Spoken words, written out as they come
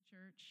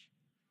church.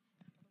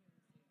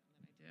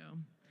 I do.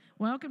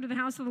 Welcome to the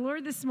house of the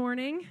Lord this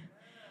morning.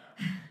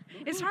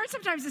 It's hard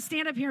sometimes to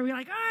stand up here and be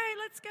like, all right,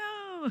 let's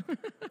go.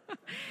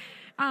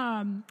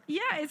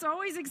 It's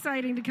always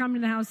exciting to come to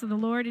the house of the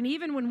Lord. And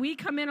even when we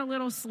come in a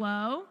little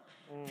slow,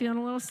 feeling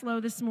a little slow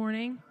this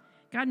morning,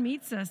 God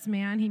meets us,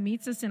 man. He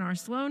meets us in our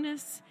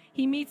slowness.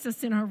 He meets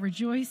us in our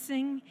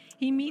rejoicing.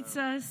 He meets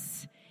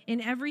us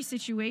in every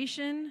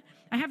situation.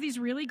 I have these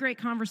really great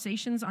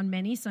conversations on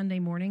many Sunday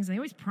mornings. They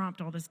always prompt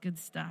all this good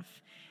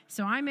stuff.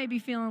 So I may be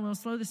feeling a little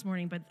slow this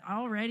morning, but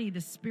already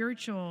the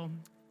spiritual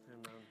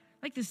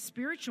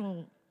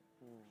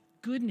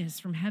goodness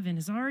from heaven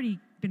has already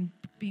been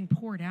being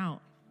poured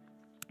out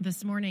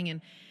this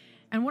morning.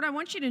 And what I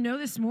want you to know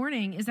this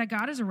morning is that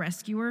God is a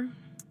rescuer.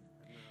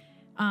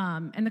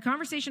 And the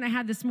conversation I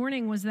had this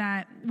morning was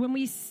that when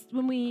we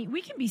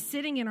can be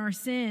sitting in our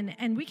sin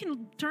and we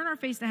can turn our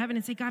face to heaven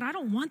and say, God, I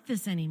don't want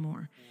this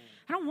anymore.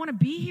 I don't want to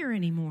be here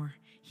anymore.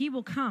 He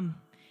will come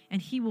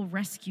and he will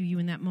rescue you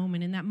in that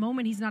moment. In that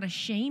moment, he's not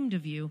ashamed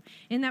of you.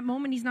 In that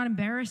moment, he's not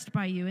embarrassed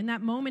by you. In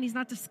that moment, he's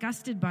not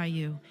disgusted by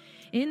you.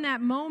 In that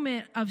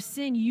moment of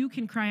sin, you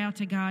can cry out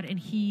to God and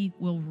he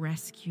will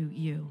rescue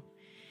you.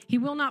 He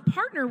will not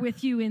partner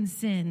with you in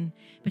sin,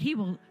 but he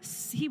will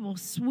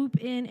swoop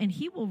in and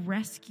he will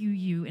rescue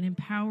you and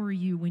empower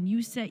you when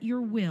you set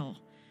your will,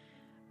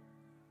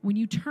 when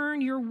you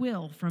turn your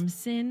will from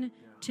sin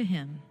to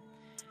him.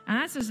 And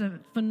that's just a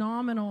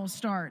phenomenal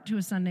start to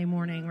a Sunday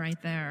morning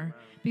right there,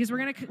 because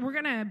we're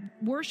gonna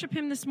worship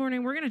him this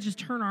morning. We're gonna just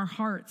turn our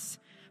hearts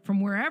from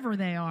wherever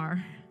they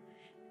are,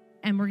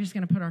 and we're just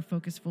gonna put our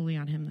focus fully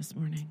on him this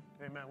morning.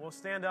 Amen. Well,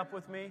 stand up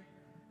with me.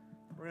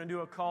 We're gonna do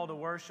a call to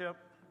worship.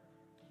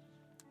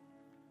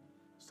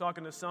 I was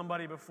talking to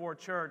somebody before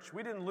church.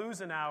 We didn't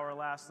lose an hour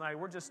last night.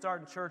 We're just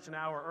starting church an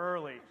hour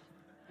early.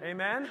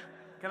 Amen?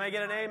 Can I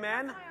get an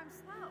amen?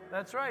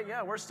 That's right,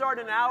 yeah. We're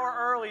starting an hour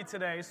early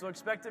today, so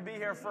expect to be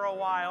here for a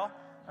while.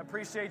 I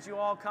appreciate you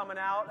all coming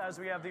out as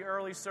we have the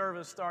early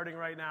service starting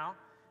right now.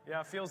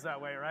 Yeah, it feels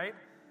that way, right?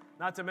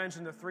 Not to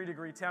mention the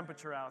 3-degree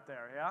temperature out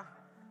there, yeah?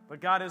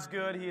 But God is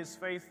good, he is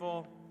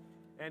faithful,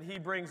 and he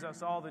brings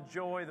us all the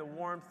joy, the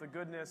warmth, the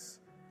goodness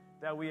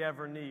that we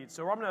ever need.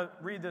 So I'm going to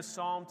read this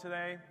psalm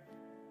today.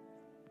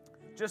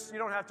 You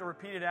don't have to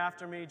repeat it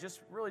after me.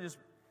 Just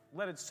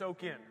let it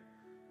soak in.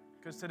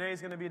 Because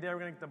today's going to be a day we're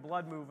going to get the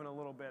blood moving a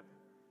little bit.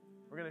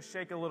 We're going to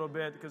shake a little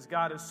bit because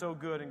God is so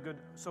good and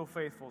so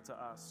faithful to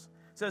us.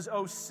 It says,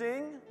 "Oh,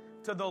 sing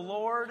to the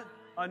Lord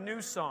a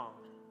new song.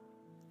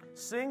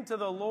 Sing to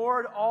the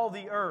Lord all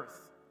the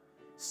earth.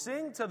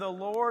 Sing to the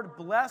Lord,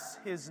 bless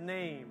his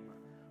name.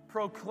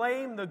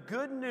 Proclaim the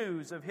good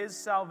news of his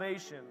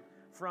salvation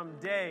from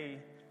day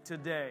to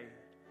day.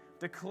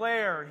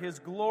 Declare his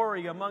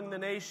glory among the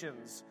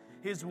nations,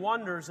 his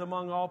wonders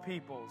among all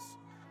peoples.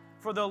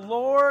 For the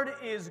Lord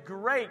is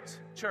great,"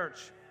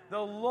 church. "The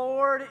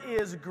Lord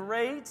is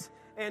great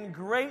and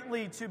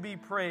greatly to be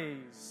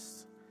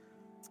praised."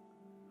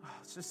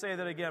 Let's just say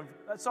that again.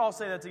 Let's all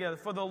say that together.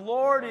 "For the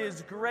Lord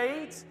is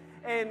great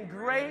and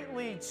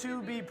greatly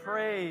to be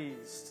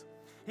praised.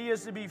 He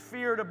is to be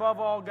feared above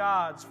all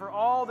gods. For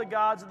all the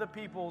gods of the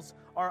peoples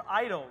are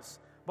idols,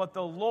 but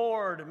the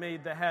Lord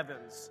made the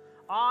heavens.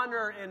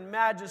 Honor and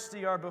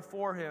majesty are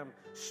before him.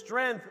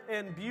 Strength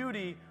and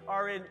beauty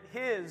are in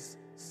his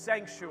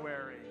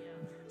sanctuary."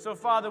 So,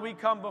 Father, we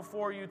come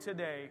before you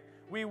today.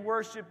 We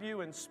worship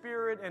you in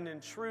spirit and in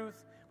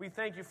truth. We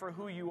thank you for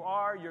who you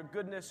are, your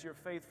goodness, your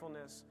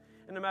faithfulness.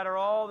 And no matter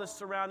all the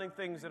surrounding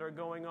things that are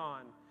going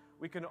on,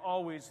 we can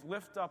always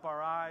lift up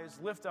our eyes,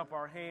 lift up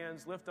our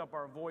hands, lift up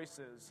our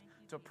voices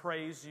to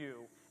praise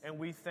you. And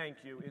we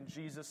thank you in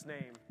Jesus'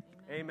 name.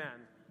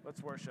 Amen.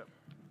 Let's worship.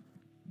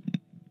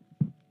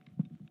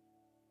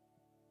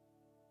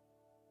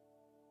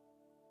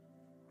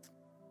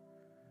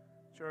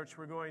 Church,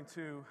 we're going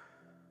to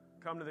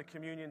come to the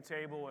communion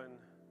table and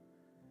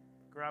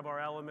grab our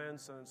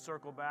elements and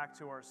circle back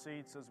to our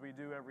seats as we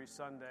do every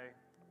Sunday.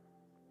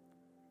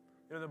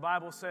 You know, the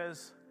Bible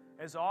says,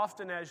 as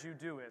often as you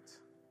do it,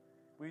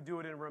 we do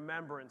it in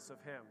remembrance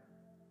of him.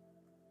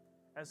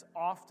 As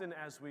often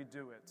as we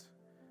do it.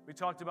 We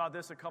talked about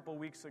this a couple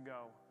weeks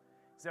ago.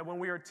 Is that when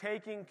we are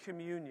taking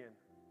communion,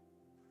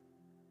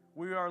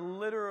 we are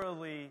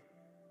literally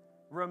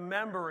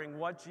remembering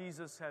what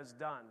Jesus has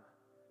done.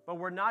 But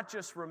we're not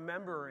just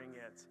remembering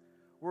it.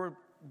 We're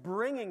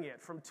bringing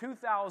it from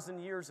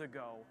 2,000 years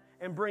ago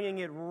and bringing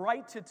it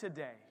right to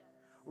today,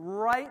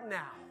 right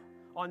now,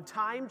 on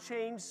Time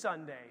Change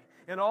Sunday,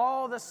 and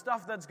all the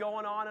stuff that's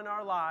going on in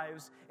our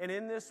lives and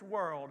in this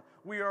world.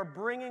 We are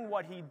bringing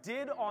what he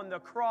did on the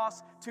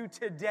cross to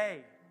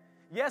today.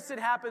 Yes, it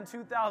happened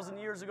 2,000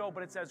 years ago,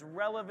 but it's as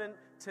relevant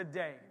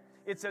today.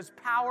 It's as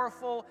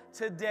powerful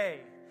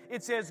today.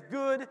 It's as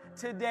good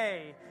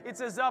today. It's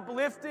as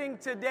uplifting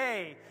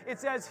today.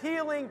 It's as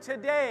healing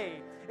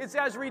today. It's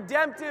as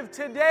redemptive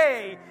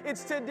today.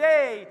 It's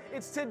today.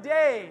 It's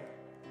today.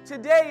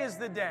 Today is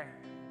the day.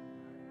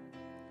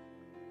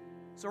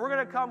 So we're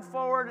going to come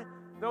forward.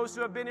 Those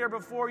who have been here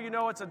before, you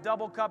know it's a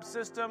double cup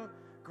system.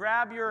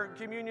 grab your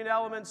communion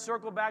elements,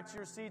 circle back to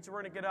your seats, and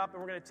we're going to get up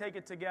and we're going to take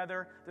it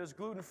together. There's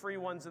gluten-free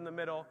ones in the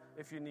middle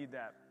if you need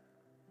that.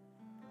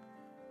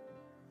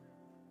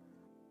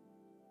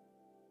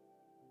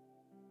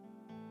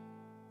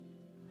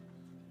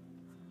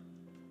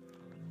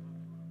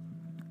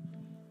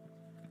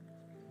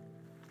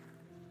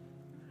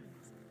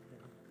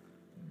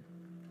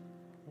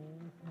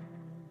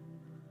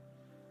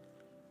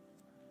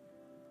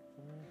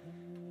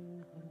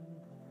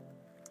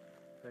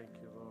 Thank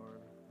you,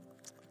 Lord.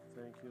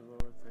 Thank you,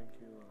 Lord. Thank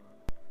you, Lord.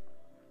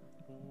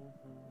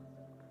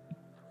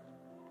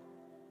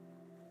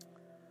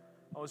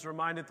 I was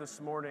reminded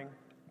this morning,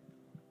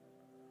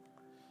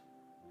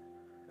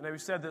 and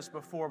we've said this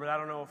before, but I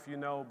don't know if you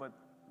know, but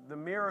the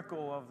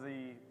miracle of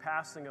the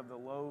passing of the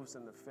loaves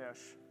and the fish,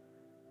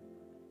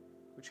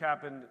 which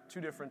happened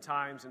 2 different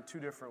times in 2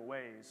 different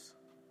ways.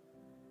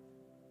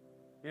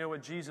 You know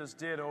what Jesus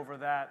did over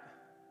that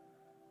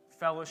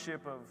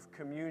fellowship of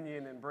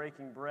communion and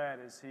breaking bread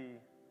is he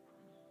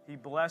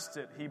blessed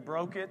it, he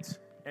broke it,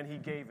 and he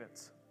gave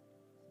it.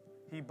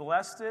 He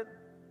blessed it,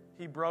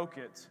 he broke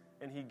it,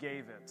 and he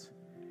gave it.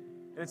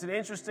 And it's an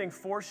interesting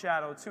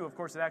foreshadow, too. Of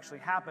course, it actually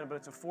happened, but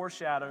it's a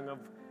foreshadowing of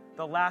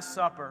the Last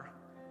Supper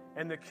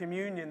and the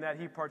communion that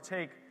he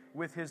partake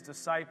with his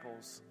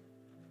disciples.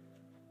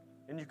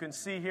 And you can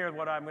see here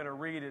what I'm going to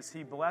read is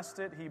he blessed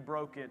it, he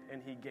broke it,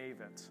 and he gave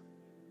it.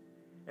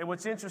 And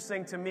what's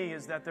interesting to me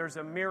is that there's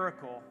a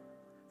miracle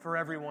for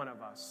every one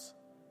of us.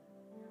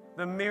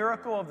 The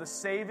miracle of the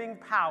saving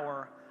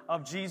power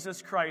of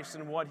Jesus Christ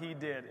and what he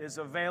did is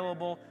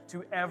available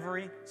to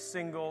every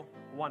single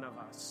one of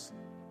us.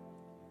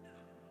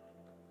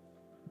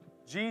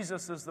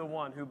 Jesus is the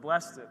one who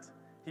blessed it,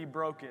 he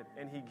broke it,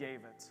 and he gave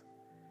it.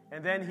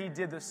 And then he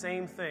did the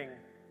same thing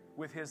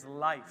with his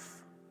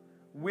life.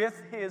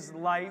 With his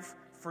life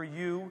for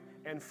you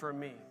and for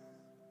me.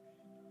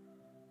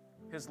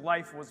 His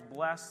life was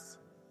blessed,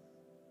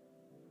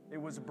 it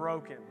was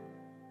broken,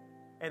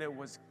 and it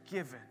was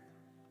given.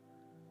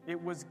 It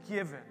was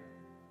given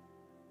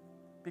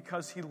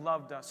because he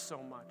loved us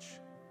so much,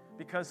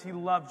 because he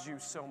loved you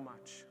so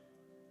much.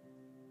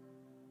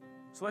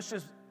 So let's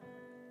just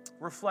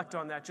reflect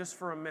on that just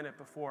for a minute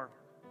before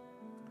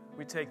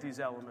we take these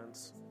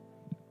elements.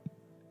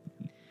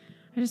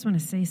 I just want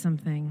to say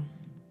something.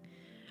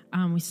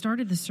 We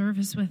started the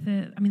service with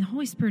it. I mean, the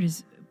Holy Spirit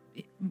is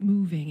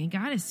moving and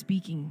God is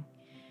speaking.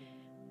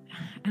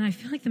 And I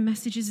feel like the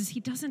message is he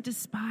doesn't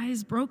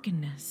despise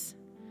brokenness.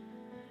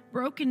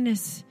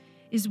 Brokenness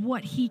is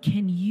what he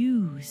can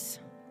use.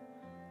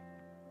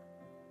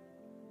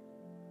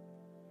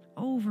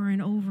 Over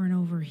and over and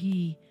over,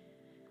 he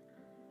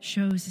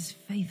shows his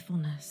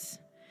faithfulness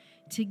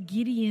to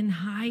Gideon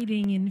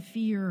hiding in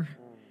fear.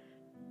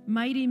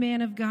 Mighty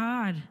man of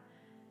God.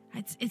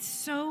 It's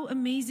so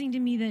amazing to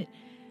me that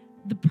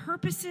the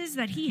purposes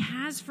that he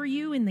has for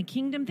you in the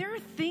kingdom, there are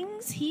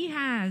things he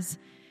has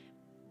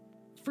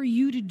for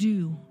you to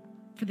do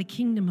for the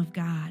kingdom of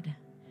God.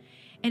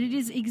 And it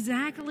is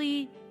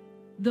exactly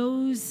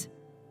those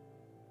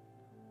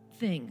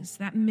things,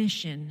 that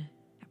mission,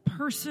 that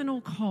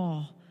personal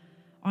call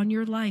on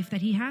your life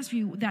that he has for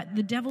you, that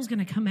the devil's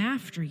going to come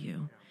after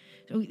you.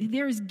 So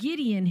there's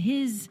Gideon,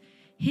 his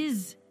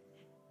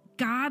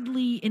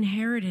godly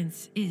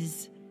inheritance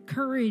is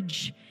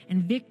courage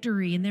and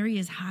victory, and there he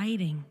is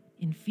hiding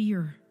in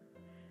fear.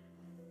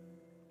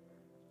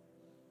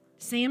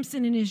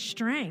 Samson in his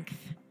strength.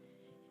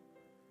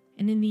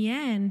 And in the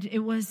end, it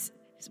was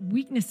his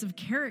weakness of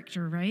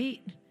character,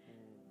 right?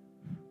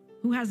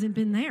 Who hasn't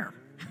been there?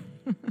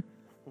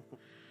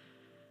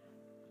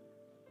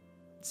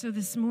 So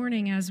this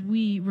morning, as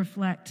we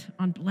reflect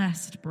on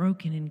blessed,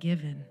 broken, and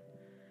given,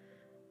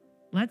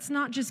 let's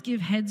not just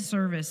give head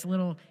service, a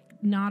little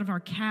nod of our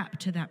cap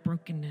to that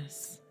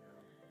brokenness.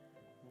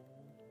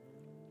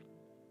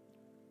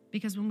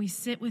 Because when we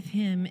sit with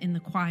him in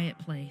the quiet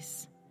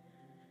place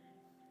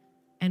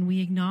and we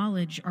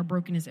acknowledge our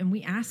brokenness and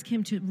we ask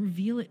him to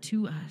reveal it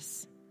to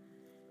us,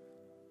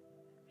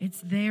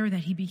 it's there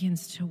that he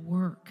begins to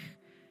work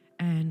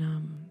and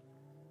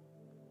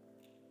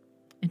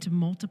to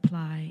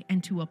multiply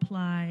and to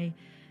apply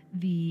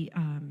the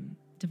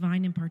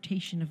divine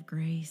impartation of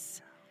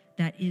grace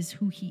that is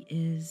who he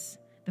is,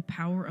 the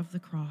power of the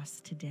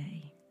cross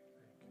today.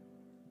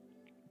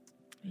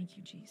 Thank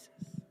you, Jesus.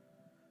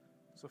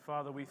 So,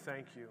 Father, we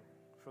thank you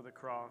for the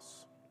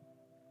cross.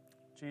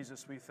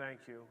 Jesus, we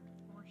thank you.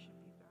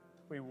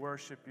 We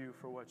worship you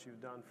for what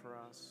you've done for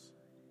us.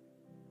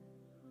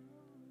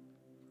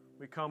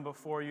 We come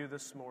before you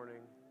this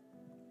morning.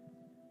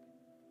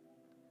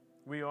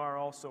 We are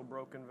also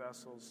broken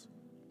vessels.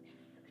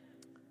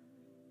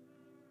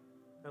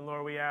 And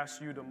Lord, we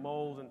ask you to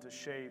mold and to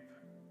shape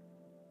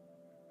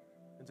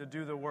and to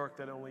do the work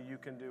that only you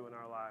can do in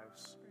our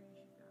lives.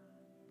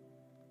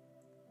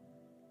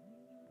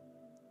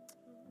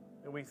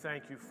 And we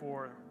thank you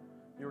for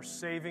your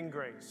saving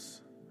grace.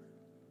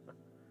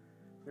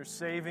 Your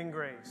saving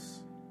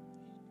grace.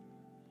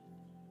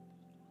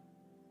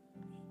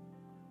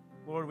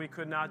 Lord, we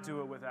could not do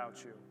it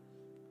without you.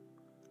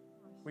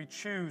 We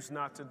choose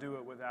not to do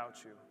it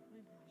without you.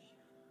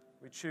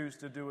 We choose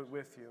to do it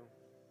with you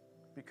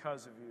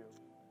because of you,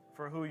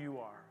 for who you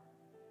are.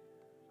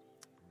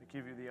 We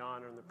give you the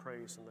honor and the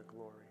praise and the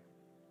glory.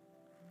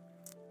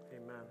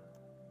 Amen.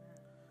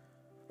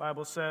 The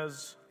Bible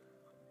says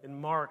in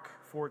Mark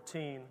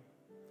 14,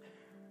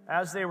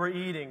 as they were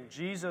eating,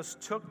 Jesus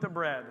took the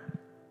bread,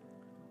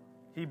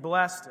 he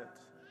blessed it,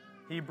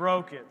 he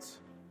broke it,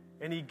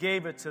 and he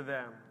gave it to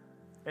them.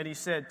 And he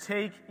said,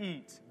 "Take,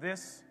 eat,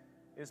 this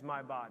is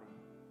my body."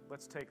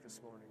 Let's take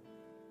this morning.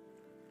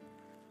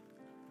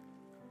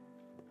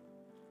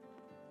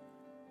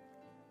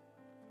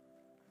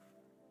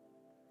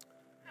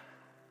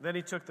 Then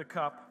he took the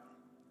cup.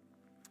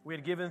 We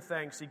had given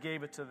thanks, he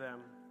gave it to them,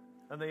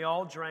 and they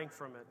all drank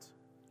from it.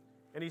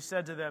 And he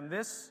said to them,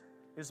 "This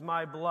is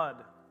my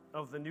blood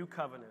of the new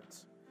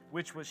covenant,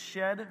 which was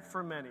shed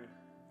for many.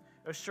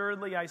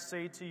 Assuredly, I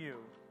say to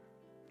you,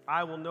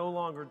 I will no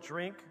longer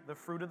drink the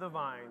fruit of the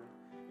vine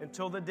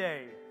until the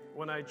day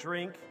when I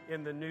drink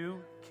in the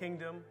new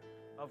kingdom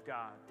of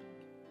God."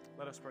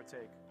 Let us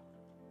partake.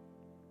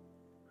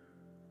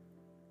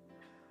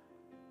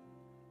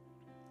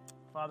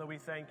 Father, we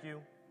thank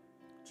you.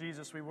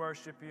 Jesus, we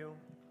worship you.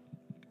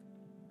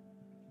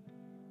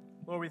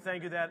 Lord, we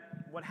thank you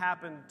that what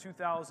happened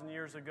 2,000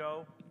 years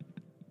ago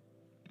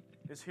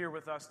is here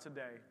with us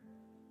today,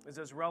 is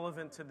as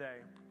relevant today,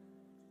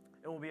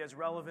 and will be as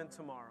relevant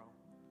tomorrow,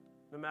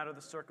 no matter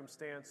the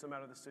circumstance, no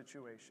matter the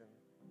situation.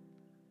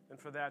 And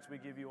for that, we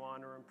give you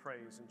honor and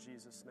praise in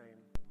Jesus'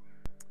 name.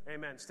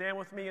 Amen. Stand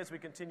with me as we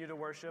continue to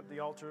worship. The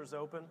altar is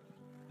open.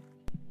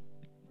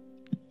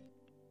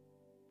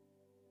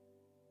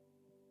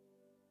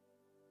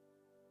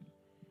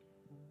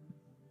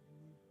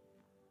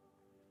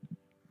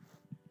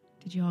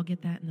 Did you all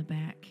get that in the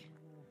back?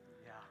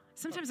 Yeah.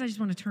 Sometimes I just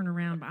want to turn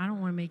around, but I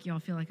don't want to make y'all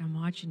feel like I'm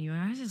watching you.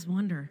 I just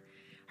wonder,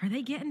 are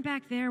they getting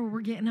back there where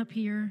we're getting up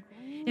here?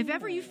 If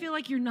ever you feel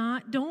like you're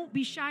not, don't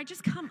be shy.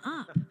 Just come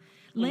up.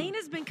 Lane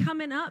has been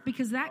coming up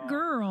because that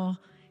girl,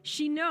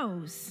 she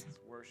knows.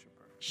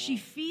 She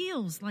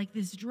feels like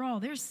this draw.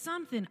 There's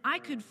something. I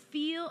could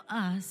feel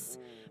us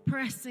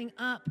pressing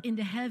up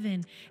into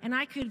heaven, and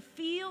I could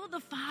feel the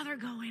Father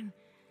going,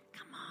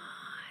 "Come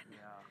on.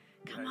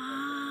 Come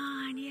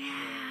on.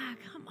 Yeah,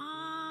 come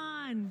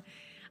on."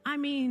 I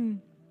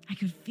mean, I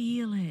could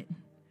feel it.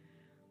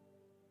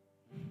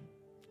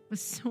 It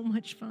was so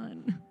much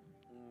fun.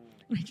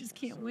 And I just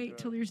can't wait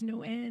till there's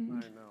no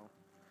end. I know.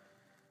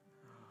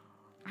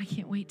 I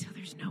can't wait till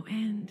there's no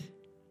end.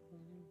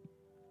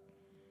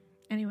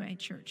 Anyway,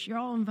 church, you're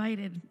all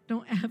invited.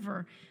 Don't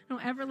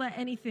ever let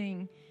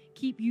anything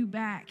keep you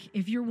back.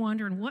 If you're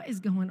wondering what is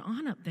going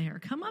on up there,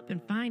 come up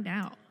and find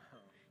out.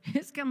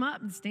 Just come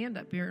up and stand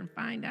up here and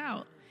find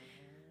out.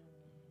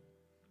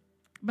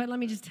 But let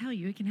me just tell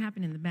you, it can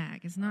happen in the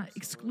back. It's not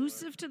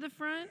exclusive to the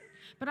front.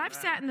 But I've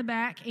sat in the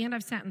back and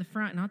I've sat in the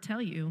front, and I'll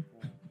tell you,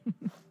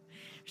 there's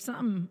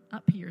something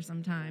up here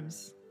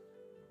sometimes.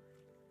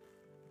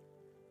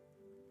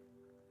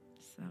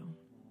 So,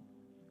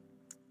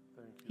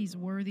 he's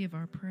worthy of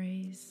our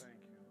praise.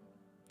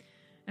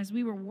 As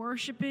we were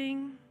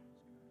worshiping,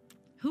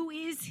 who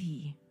is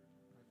he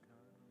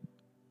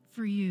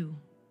for you?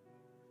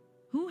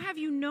 Who have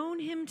you known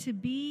him to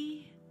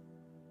be?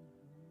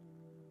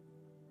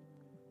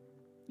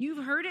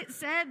 You've heard it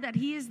said that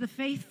he is the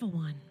faithful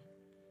one.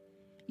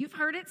 You've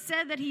heard it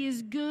said that he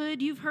is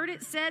good. You've heard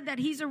it said that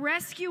he's a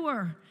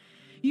rescuer.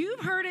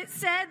 You've heard it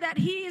said that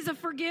he is a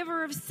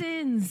forgiver of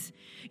sins.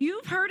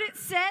 You've heard it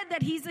said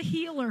that he's a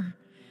healer.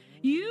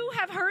 You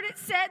have heard it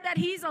said that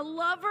he's a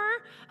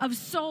lover of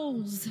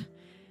souls.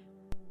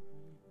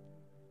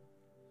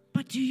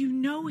 But do you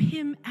know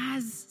him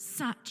as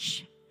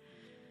such?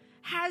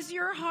 Has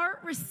your heart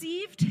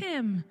received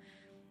him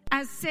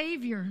as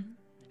Savior?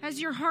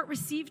 Has your heart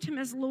received him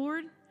as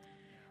Lord?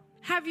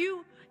 Have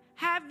you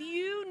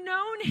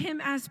known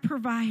him as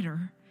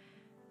provider?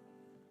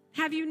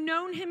 Have you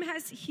known him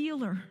as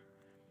healer?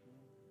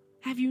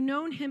 Have you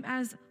known him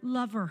as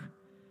lover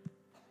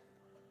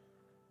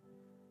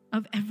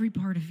of every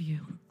part of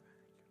you?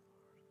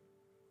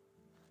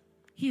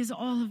 He is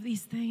all of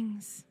these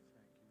things,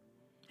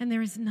 and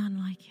there is none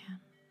like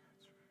him.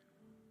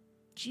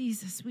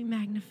 Jesus, we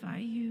magnify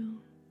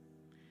you.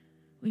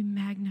 We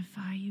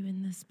magnify you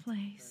in this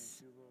place.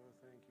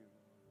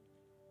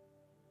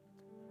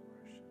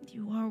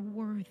 You are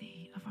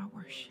worthy of our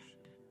worship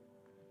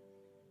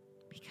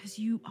because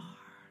you are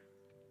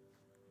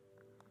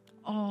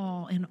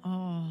all in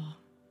all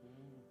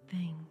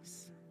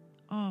things.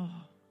 All.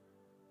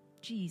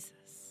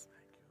 Jesus.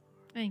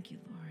 Thank you,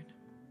 Lord.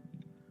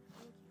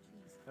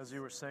 As you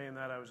were saying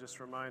that, I was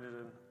just reminded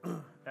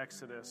in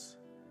Exodus,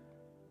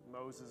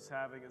 Moses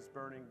having his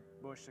burning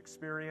bush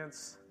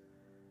experience.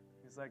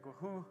 He's like,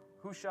 well,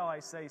 who shall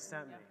I say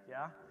sent me?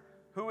 Yeah?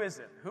 Who is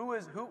it? Who?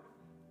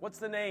 What's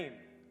the name?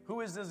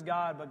 Who is this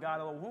God but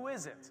God alone? Who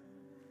is it?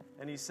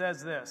 And he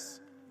says this,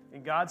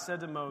 and God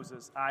said to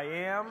Moses, I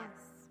am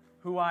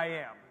who I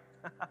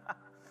am.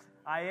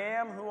 I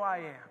am who I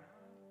am.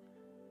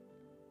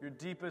 Your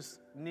deepest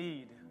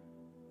need,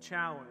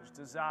 challenge,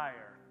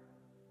 desire.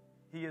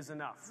 He is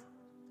enough.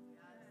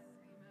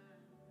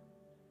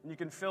 And you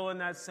can fill in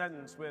that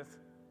sentence with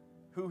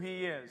who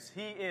He is.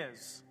 He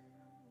is.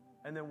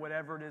 And then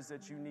whatever it is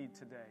that you need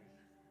today.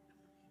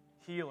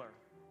 Healer,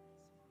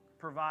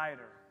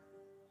 provider,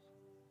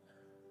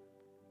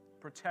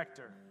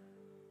 protector,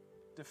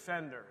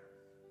 defender,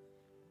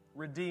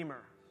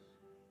 redeemer.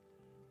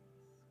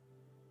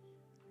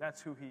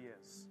 That's who He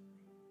is.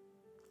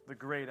 The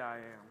great I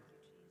am.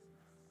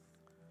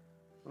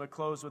 I'm going to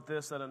close with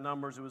this out of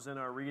Numbers. It was in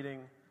our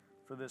reading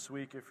for this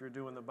week. If you're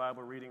doing the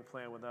Bible reading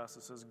plan with us,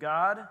 it says,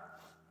 God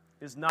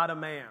is not a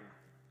man.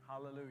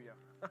 Hallelujah.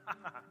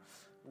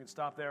 We can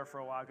stop there for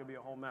a while. It could be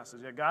a whole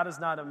message. Yeah, God is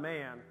not a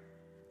man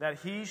that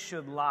He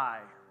should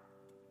lie,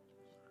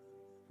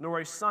 nor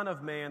a son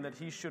of man that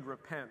He should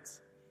repent.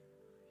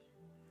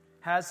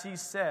 Has He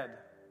said,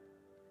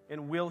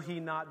 and will He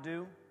not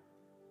do?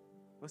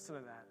 Listen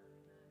to that.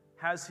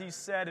 Has He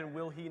said, and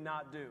will He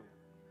not do?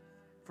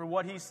 For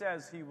what He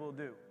says, He will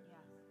do.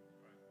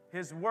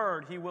 His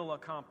word He will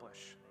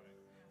accomplish.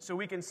 So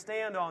we can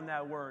stand on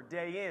that word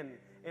day in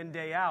and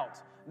day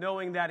out,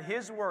 knowing that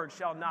His word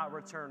shall not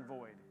return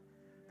void.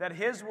 That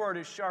His word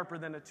is sharper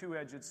than a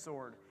two-edged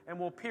sword and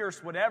will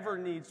pierce whatever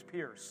needs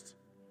pierced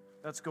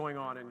that's going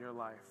on in your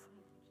life.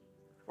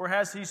 Or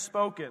has He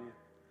spoken,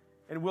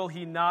 and will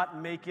He not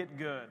make it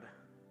good?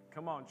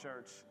 Come on,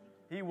 church.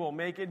 He will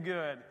make it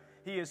good.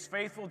 He is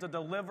faithful to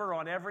deliver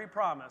on every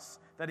promise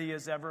that He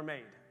has ever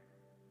made.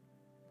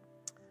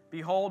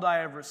 Behold, I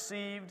have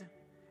received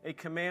a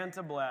command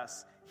to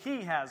bless.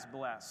 He has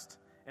blessed,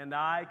 and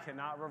I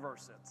cannot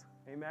reverse it.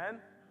 Amen?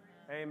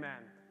 Amen.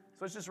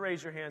 So let's just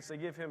raise your hands to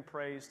give Him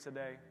praise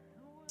today.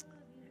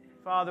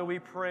 Father, we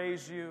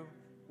praise You.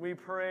 We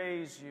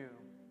praise You.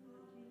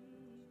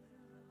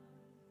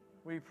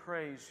 We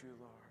praise You,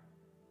 Lord.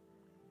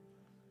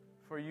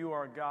 For You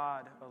are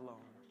God alone.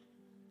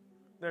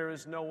 There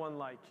is no one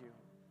like You.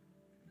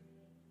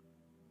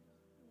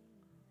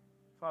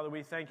 Father,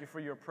 we thank You for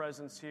Your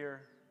presence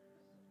here.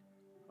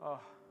 Oh,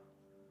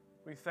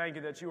 we thank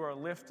You that You are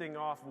lifting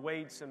off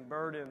weights and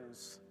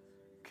burdens,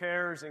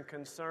 cares and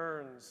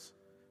concerns,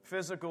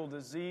 physical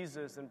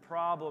diseases and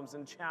problems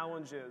and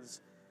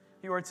challenges.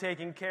 You are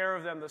taking care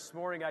of them this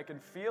morning. I can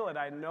feel it.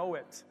 I know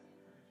it.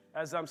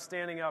 As I'm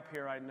standing up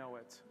here, I know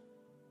it.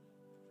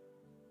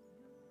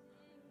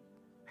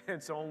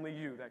 It's only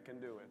You that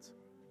can do it.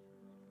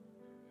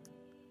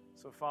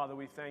 So, Father,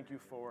 we thank You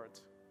for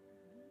it.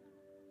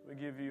 We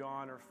give You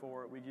honor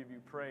for it. We give You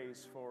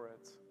praise for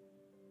it.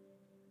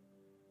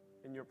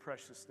 In Your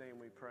precious name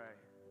we pray.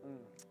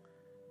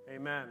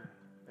 Amen.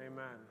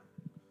 Amen.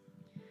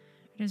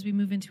 As we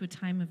move into a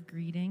time of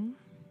greeting,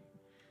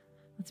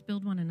 let's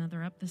build one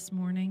another up this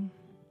morning.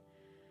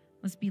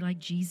 Let's be like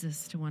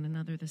Jesus to one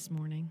another this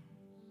morning.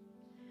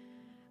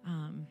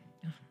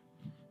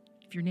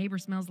 If your neighbor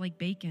smells like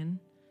bacon,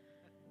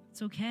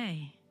 it's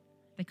okay.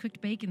 They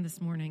cooked bacon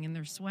this morning and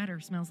their sweater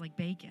smells like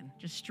bacon,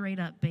 just straight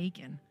up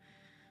bacon.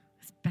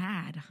 It's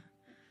bad,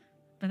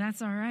 but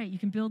that's all right. You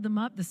can build them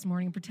up this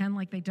morning and pretend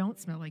like they don't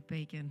smell like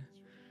bacon.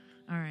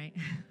 All right.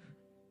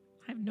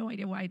 I have no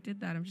idea why I did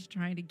that. I'm just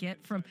trying to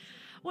get from,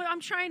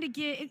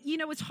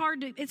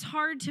 it's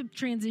hard to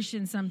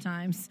transition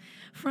sometimes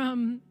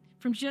from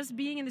just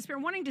being in the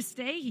Spirit, wanting to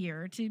stay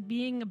here, to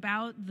being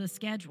about the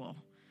schedule.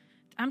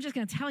 I'm just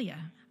going to tell you,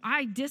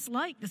 I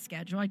dislike the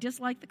schedule. I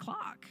dislike the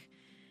clock,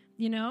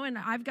 and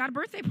I've got a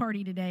birthday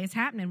party today. It's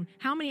happening.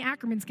 How many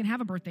Ackermans can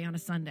have a birthday on a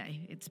Sunday?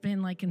 It's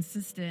been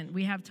consistent.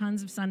 We have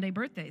tons of Sunday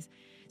birthdays.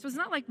 So it's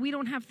not like we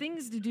don't have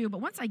things to do,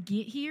 but once I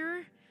get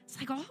here, it's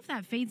like all of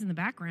that fades in the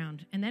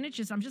background. And then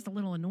I'm just a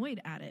little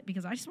annoyed at it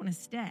because I just want to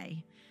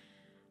stay.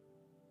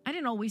 I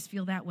didn't always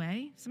feel that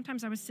way.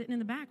 Sometimes I was sitting in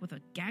the back with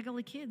a gaggle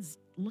of kids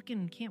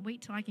looking, can't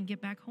wait till I can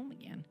get back home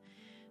again.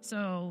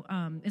 So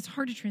it's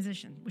hard to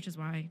transition, which is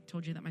why I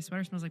told you that my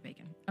sweater smells like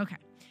bacon. Okay.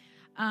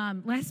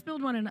 Let's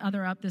build one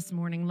another up this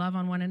morning. Love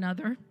on one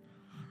another.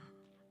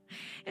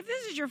 If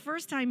this is your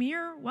first time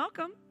here,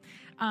 welcome.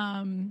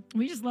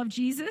 We just love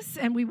Jesus,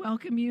 and we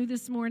welcome you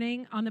this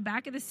morning. On the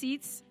back of the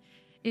seats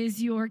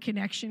is your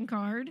connection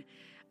card.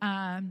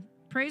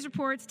 Praise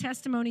reports,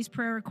 testimonies,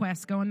 prayer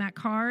requests go on that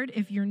card.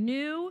 If you're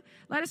new,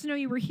 let us know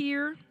you were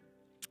here.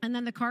 And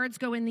then the cards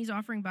go in these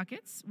offering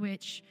buckets,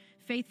 which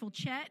Faithful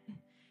Chet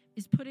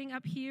is putting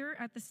up here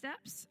at the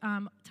steps.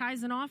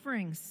 Tithes and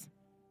offerings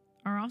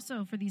are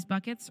also for these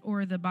buckets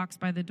or the box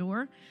by the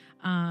door.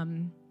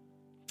 And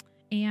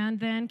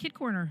then Kid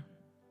Corner.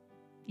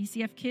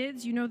 ECF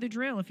kids, you know the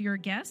drill. If you're a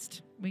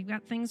guest, we've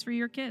got things for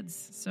your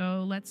kids.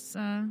 So let's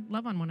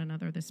love on one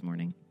another this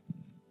morning.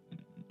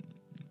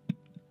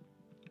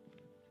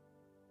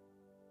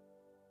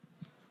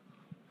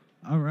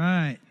 All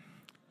right.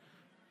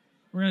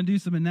 We're going to do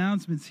some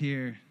announcements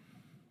here.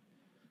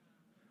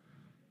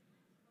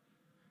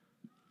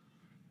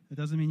 It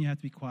doesn't mean you have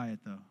to be quiet,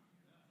 though.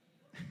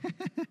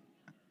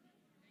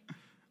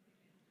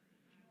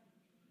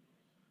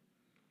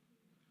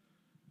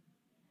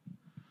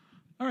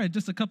 All right,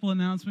 just a couple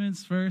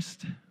announcements.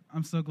 First,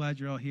 I'm so glad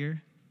you're all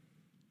here.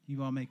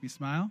 You all make me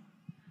smile.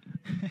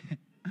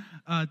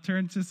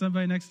 turn to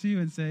somebody next to you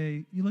and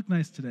say, "You look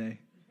nice today.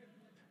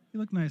 You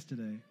look nice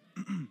today."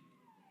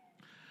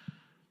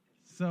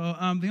 So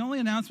the only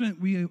announcement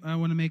I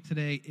want to make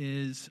today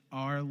is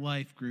our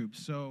life group.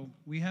 So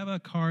we have a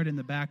card in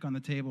the back on the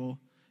table,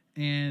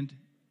 and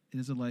it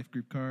is a life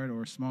group card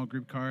or a small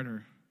group card,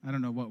 or I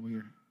don't know what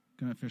we're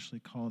going to officially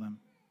call them.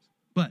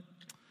 But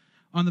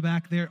on the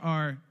back, there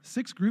are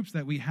 6 groups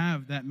that we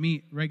have that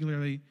meet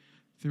regularly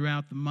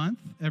throughout the month,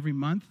 every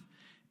month.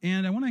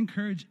 And I want to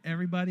encourage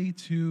everybody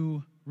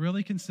to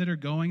really consider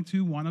going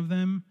to one of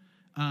them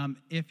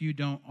if you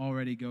don't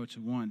already go to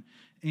one.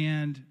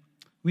 And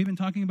we've been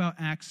talking about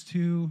Acts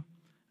 2,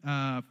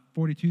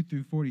 42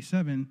 through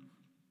 47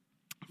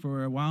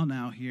 for a while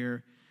now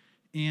here.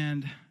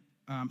 And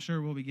I'm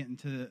sure we'll be getting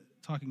to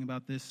talking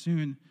about this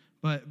soon.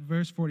 But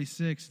verse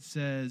 46, it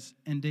says,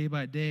 "And day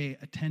by day,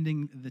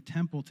 attending the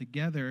temple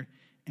together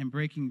and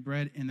breaking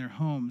bread in their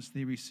homes,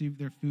 they received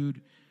their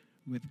food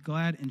with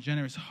glad and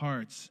generous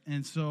hearts."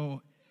 And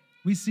so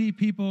we see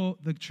people,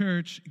 the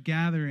church,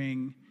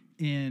 gathering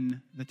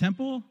in the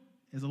temple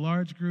as a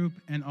large group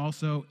and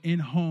also in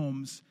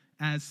homes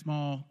as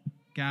small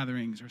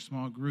gatherings or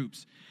small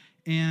groups.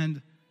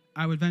 And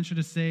I would venture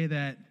to say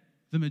that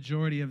the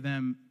majority of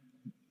them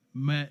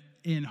met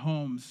in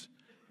homes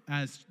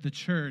as the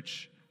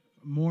church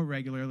more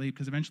regularly,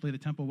 because eventually the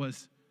temple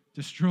was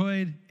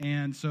destroyed,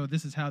 and so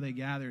this is how they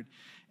gathered.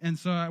 And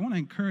so I want to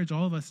encourage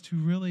all of us to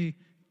really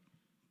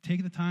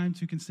take the time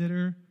to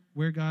consider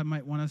where God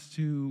might want us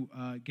to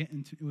get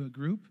into a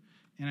group.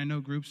 And I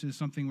know groups is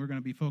something we're going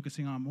to be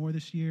focusing on more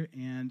this year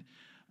and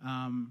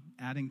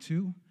adding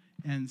to.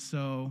 And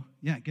so,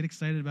 yeah, get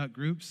excited about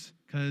groups,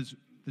 because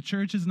the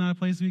church is not a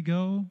place we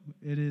go.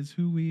 It is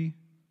who we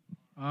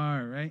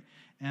are, right?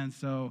 And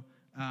so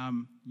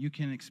you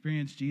can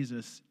experience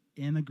Jesus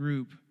in a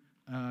group,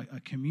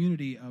 a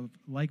community of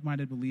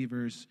like-minded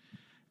believers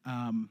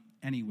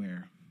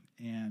anywhere.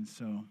 And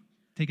so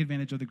take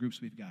advantage of the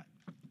groups we've got.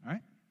 All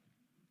right?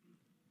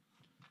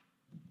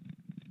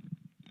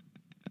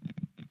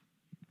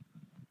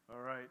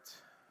 All right.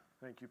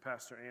 Thank you,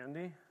 Pastor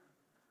Andy.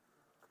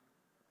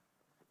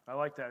 I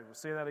like that. We'll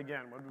say that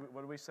again.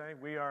 What do we say?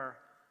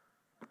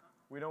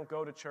 We don't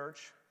go to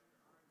church.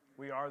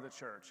 We are the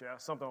church. Yeah,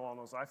 something along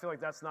those lines. I feel like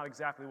that's not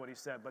exactly what he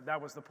said, but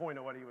that was the point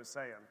of what he was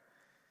saying.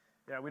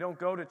 Yeah, we don't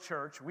go to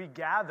church. We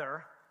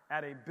gather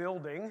at a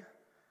building,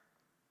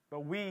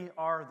 but we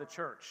are the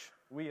church.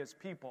 We as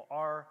people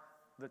are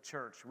the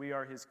church. We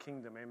are his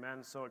kingdom.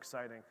 Amen. So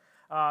exciting.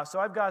 I'm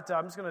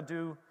just going to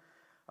do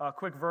a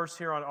quick verse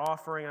here on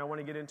offering. I want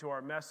to get into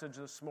our message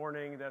this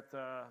morning that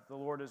the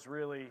Lord is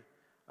really,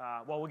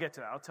 we'll get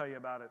to that. I'll tell you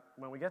about it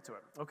when we get to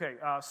it. Okay,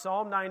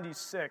 Psalm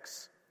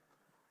 96.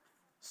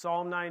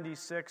 Psalm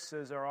 96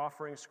 is our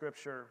offering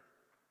scripture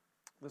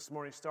this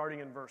morning, starting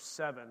in verse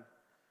 7. It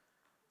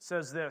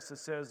says this, it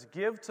says,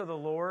 "Give to the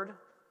Lord,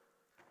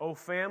 O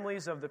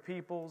families of the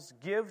peoples,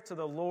 give to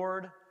the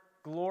Lord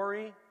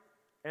glory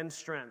and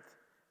strength.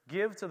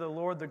 Give to the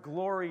Lord the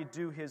glory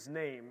due his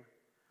name.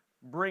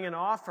 Bring an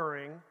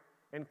offering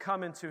and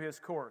come into his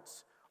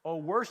courts. O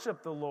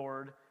worship the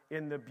Lord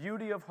in the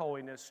beauty of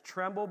holiness.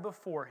 Tremble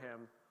before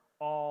him,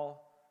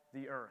 all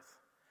the earth."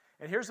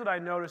 And here's what I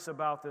notice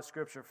about this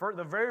scripture.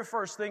 The very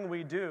first thing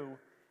we do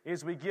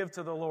is we give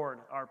to the Lord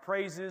our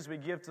praises. We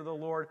give to the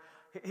Lord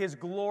his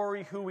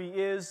glory, who he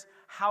is,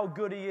 how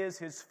good he is,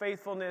 his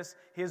faithfulness,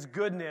 his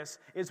goodness,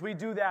 is we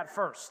do that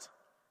first.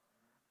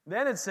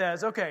 Then it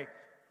says, okay,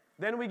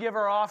 then we give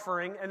our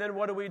offering, and then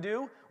what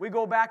do? We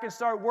go back and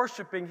start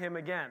worshiping him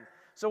again.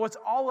 So it's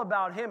all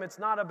about him. It's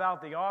not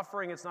about the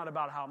offering. It's not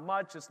about how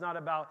much. It's not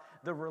about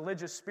the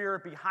religious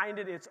spirit behind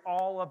it. It's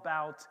all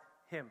about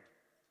him.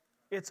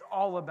 It's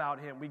all about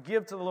him. We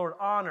give to the Lord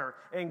honor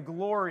and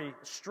glory,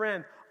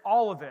 strength,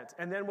 all of it.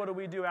 And then what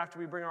do after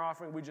we bring our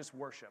offering? We just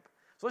worship.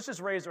 So let's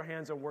just raise our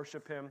hands and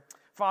worship him.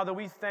 Father,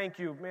 we thank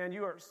you. Man,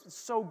 you are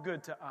so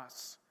good to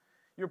us.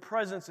 Your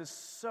presence is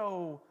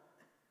so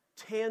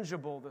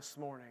tangible this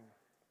morning.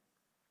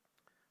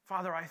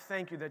 Father, I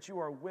thank you that you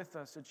are with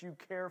us, that you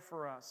care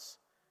for us,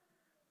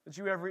 that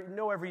you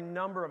know every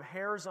number of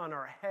hairs on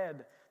our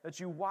head, that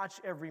you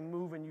watch every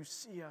move and you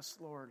see us,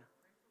 Lord.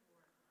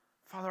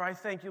 Father, I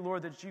thank you,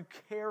 Lord, that you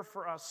care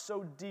for us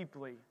so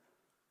deeply,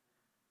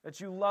 that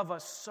you love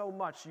us so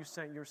much you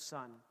sent your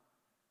Son.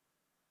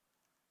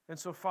 And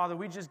so, Father,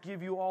 we just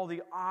give you all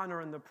the honor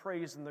and the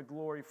praise and the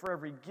glory for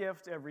every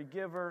gift, every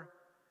giver,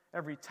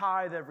 every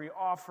tithe, every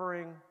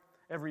offering,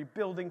 every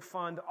building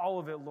fund, all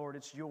of it, Lord,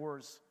 it's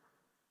yours.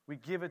 We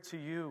give it to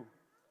you.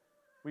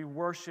 We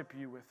worship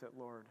you with it,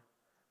 Lord.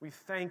 We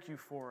thank you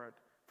for it,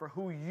 for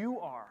who you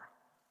are,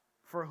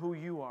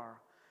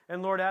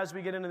 And Lord, as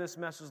we get into this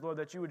message, Lord,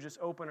 that you would just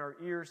open our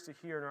ears to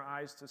hear and our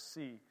eyes to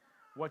see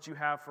what you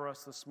have for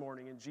us this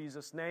morning. In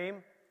Jesus'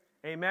 name,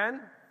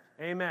 amen.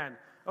 Amen.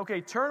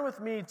 Okay, turn with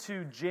me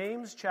to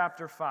James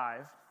chapter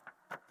 5.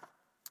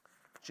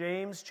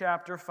 James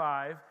chapter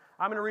 5.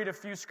 I'm going to read a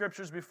few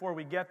scriptures before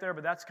we get there,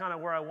 but that's kind of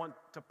where I want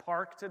to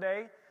park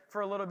today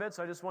for a little bit,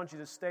 so I just want you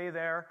to stay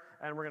there,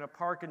 and we're going to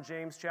park in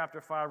James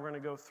chapter 5. We're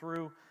going to go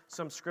through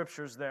some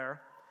scriptures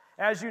there.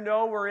 As you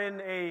know, we're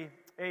in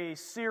a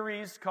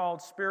series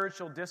called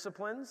Spiritual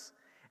Disciplines,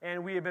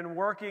 and we have been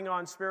working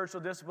on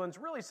spiritual disciplines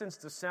really since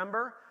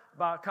December.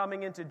 About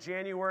coming into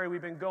January,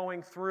 we've been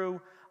going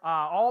through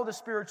all the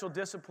spiritual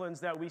disciplines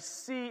that we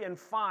see and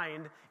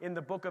find in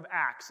the book of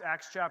Acts.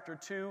 Acts chapter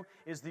 2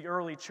 is the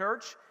early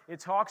church.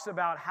 It talks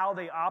about how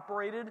they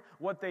operated,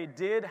 what they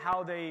did,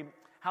 how they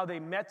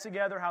met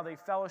together, how they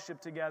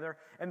fellowshiped together,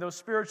 and those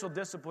spiritual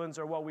disciplines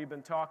are what we've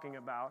been talking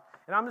about.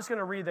 And I'm just going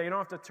to read that. You don't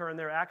have to turn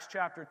there. Acts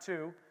chapter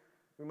 2.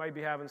 We might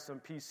be having some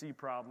PC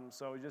problems,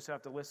 so you just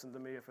have to listen to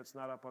me if it's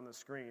not up on the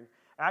screen.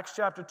 Acts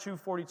chapter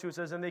 2:42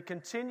 says, "And they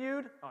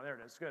continued," oh, there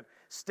it is, good,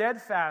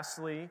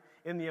 "steadfastly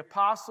in the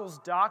apostles'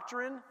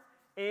 doctrine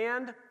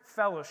and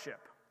fellowship."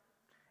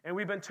 And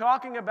we've been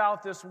talking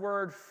about this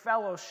word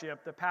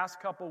fellowship the past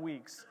couple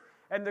weeks.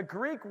 And the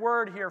Greek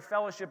word here,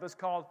 fellowship, is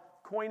called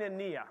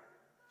koinonia.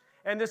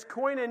 And this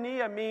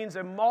koinonia means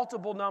a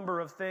multiple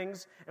number of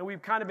things, and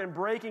we've kind of been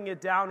breaking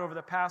it down over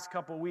the past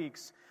couple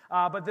weeks.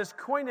 But this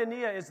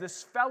koinonia is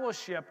this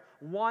fellowship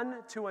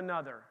one to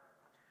another.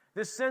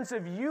 This sense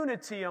of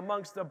unity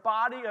amongst the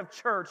body of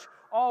church,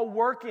 all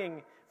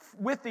working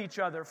with each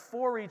other,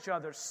 for each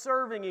other,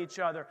 serving each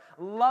other,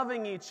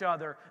 loving each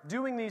other,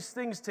 doing these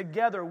things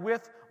together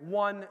with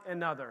one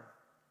another.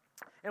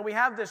 And we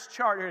have this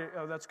chart here.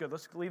 Oh, that's good.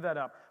 Let's leave that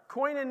up.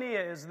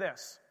 Koinonia is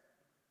this.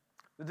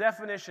 The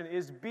definition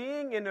is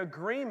being in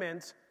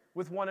agreement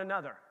with one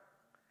another.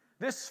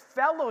 This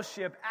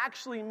fellowship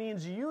actually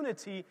means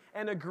unity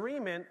and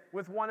agreement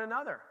with one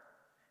another.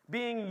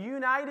 Being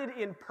united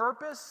in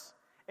purpose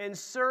and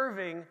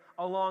serving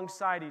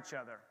alongside each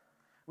other.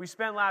 We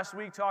spent last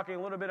week talking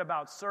a little bit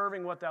about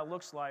serving, what that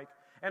looks like.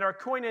 And our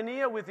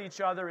koinonia with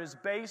each other is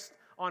based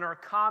on our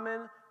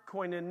common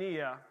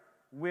koinonia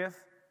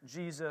with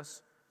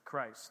Jesus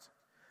Christ.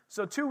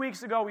 So 2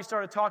 weeks ago, we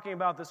started talking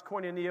about this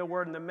koinonia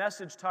word, and the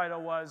message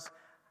title was,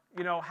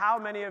 how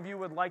many of you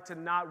would like to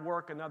not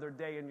work another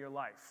day in your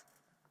life?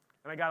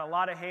 And I got a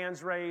lot of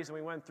hands raised, and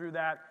we went through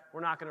that.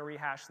 We're not going to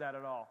rehash that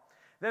at all.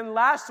 Then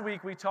last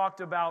week, we talked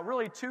about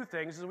really two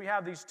things. Is we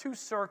have these two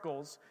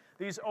circles,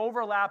 these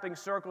overlapping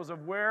circles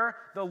of where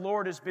the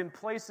Lord has been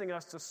placing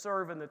us to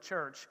serve in the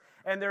church.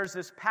 And there's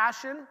this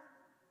passion,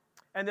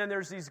 and then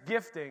there's these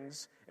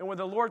giftings. And where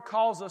the Lord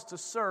calls us to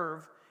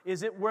serve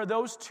is it where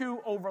those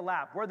two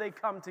overlap, where they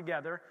come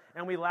together.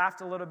 And we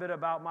laughed a little bit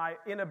about my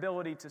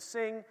inability to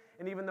sing.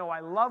 And even though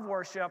I love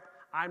worship,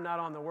 I'm not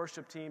on the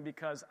worship team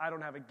because I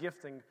don't have a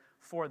gifting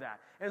for that.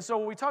 And so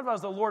what we talked about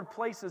is the Lord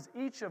places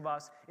each of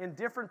us in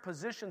different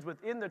positions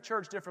within the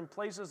church, different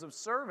places of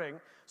serving,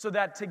 so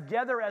that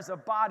together as a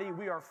body,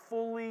 we are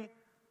fully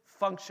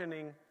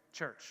functioning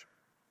church.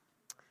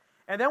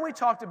 And then we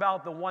talked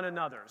about the one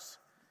another's.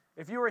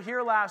 If you were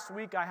here last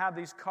week, I have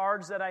these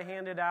cards that I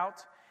handed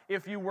out.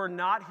 If you were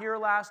not here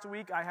last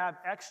week, I have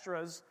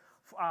extras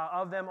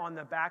of them on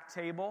the back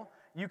table.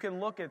 You can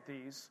look at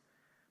these.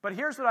 But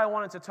here's what I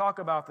wanted to talk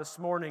about this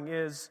morning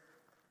is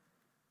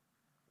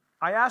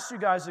I asked you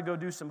guys to go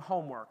do some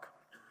homework.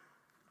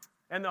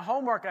 And the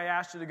homework I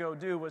asked you to go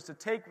do was to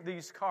take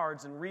these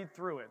cards and read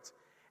through it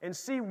and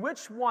see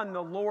which one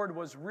the Lord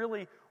was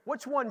really,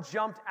 which one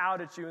jumped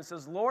out at you and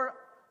says, Lord,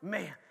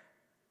 man,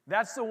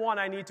 that's the one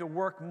I need to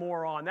work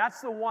more on.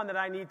 That's the one that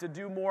I need to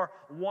do more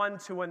one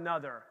to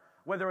another,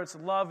 whether it's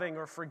loving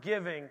or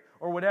forgiving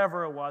or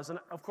whatever it was. And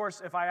of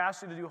course, if I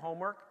asked you to do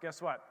homework,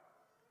 guess what?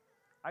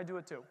 I do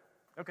it too.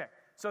 Okay,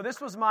 so this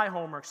was my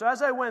homework. So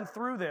as I went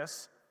through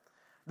this,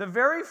 the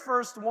very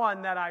first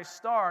one that I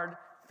starred,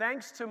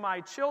 thanks to my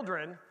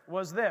children,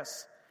 was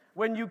this.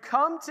 When you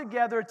come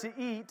together to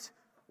eat,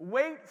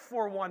 wait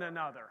for one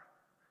another.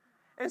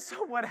 And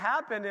so what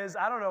happened is,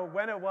 I don't know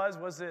when it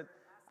was it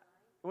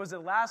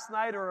last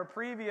night or a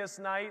previous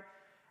night?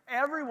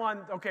 Everyone,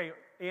 okay,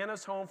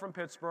 Anna's home from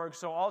Pittsburgh,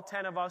 so all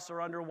 10 of us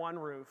are under one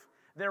roof.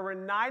 There were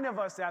 9 of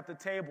us at the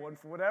table, and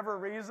for whatever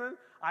reason,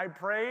 I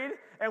prayed,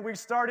 and we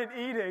started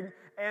eating,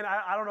 and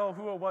I don't know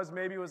who it was,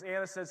 maybe it was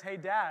Anna, says, hey,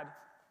 Dad,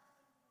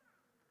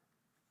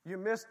 you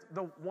missed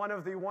one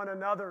of the one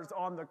another's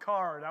on the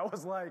card. I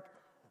was like,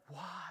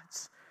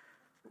 what?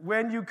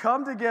 When you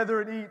come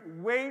together and eat,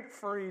 wait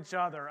for each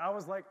other. I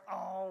was like,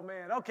 oh,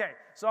 man. Okay,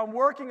 so I'm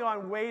working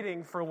on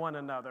waiting for one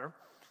another.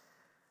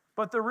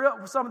 But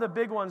some of the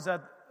big ones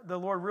that the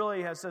Lord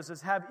really has says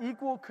is have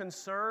equal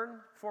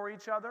concern for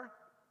each other.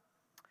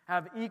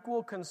 Have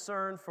equal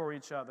concern for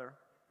each other.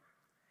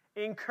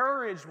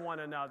 Encourage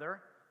one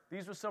another.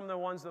 These were some of the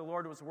ones the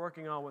Lord was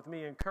working on with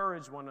me.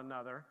 Encourage one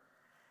another.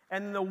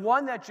 And the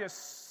one that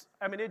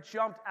it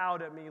jumped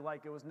out at me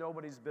like it was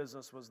nobody's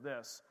business was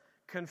this.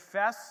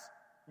 Confess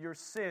your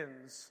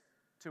sins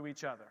to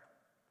each other.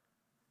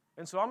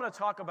 And so I'm going to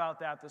talk about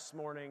that this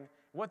morning,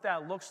 what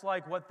that looks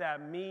like, what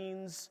that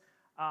means,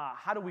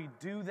 how do we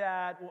do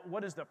that,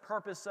 what is the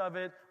purpose of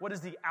it, what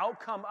is the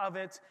outcome of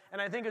it.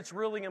 And I think it's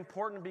really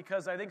important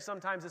because I think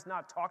sometimes it's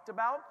not talked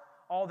about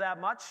all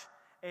that much.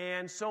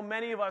 And so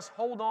many of us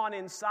hold on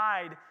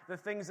inside the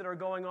things that are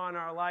going on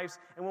in our lives.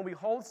 And when we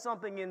hold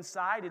something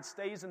inside, it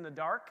stays in the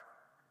dark.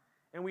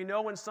 And we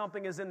know when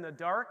something is in the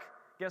dark,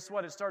 guess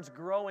what? It starts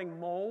growing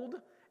mold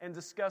and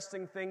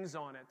disgusting things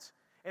on it.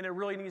 And it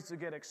really needs to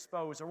get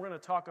exposed. And we're going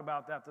to talk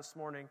about that this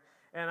morning.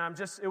 And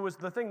it was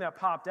the thing that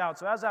popped out.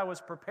 So as I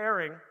was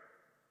preparing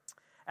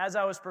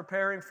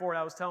for it,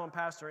 I was telling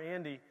Pastor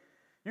Andy,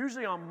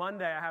 usually on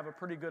Monday I have a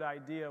pretty good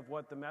idea of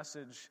what the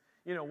message,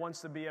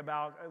 wants to be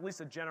about, at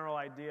least a general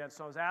idea.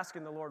 So I was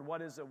asking the Lord,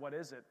 what is it? What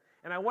is it?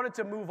 And I wanted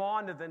to move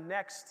on to the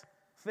next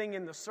thing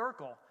in the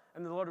circle.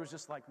 And the Lord was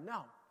just like,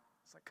 no.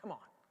 It's like, come on.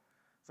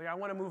 It's like, I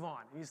want to move on.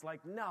 And he's like,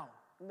 no.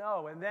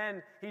 And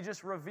then he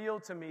just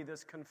revealed to me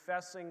this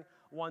confessing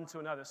one to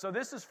another. So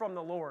this is from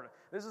the Lord.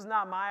 This is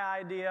not my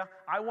idea.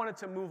 I wanted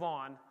to move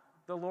on.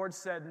 The Lord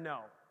said no.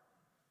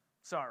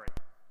 Sorry.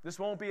 This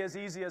won't be as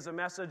easy as a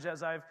message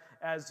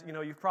as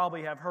you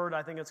probably have heard.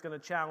 I think it's going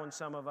to challenge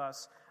some of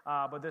us,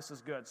 but this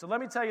is good. So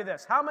let me tell you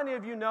this. How many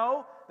of you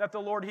know that the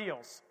Lord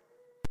heals?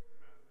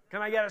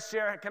 Can I get a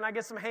share? Can I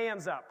get some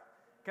hands up?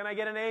 Can I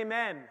get an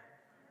amen?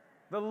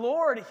 The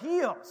Lord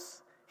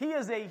heals. He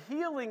is a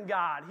healing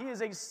God. He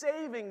is a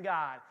saving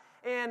God.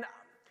 And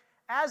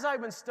as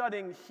I've been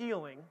studying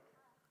healing,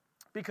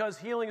 because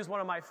healing is one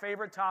of my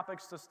favorite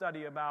topics to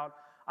study about,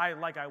 I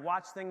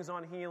watch things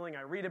on healing.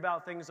 I read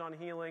about things on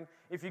healing.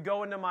 If you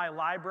go into my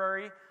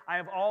library, I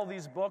have all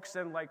these books,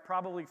 and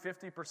probably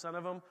 50%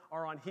 of them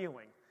are on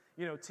healing.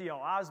 T.L.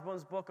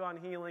 Osborne's book on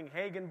healing,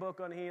 Hagin book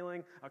on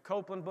healing, a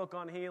Copeland book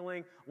on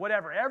healing,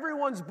 whatever.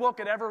 Everyone's book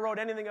that ever wrote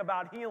anything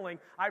about healing,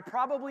 I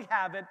probably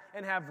have it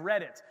and have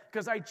read it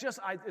because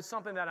it's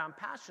something that I'm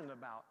passionate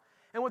about.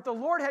 And what the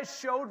Lord has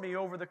showed me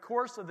over the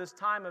course of this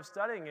time of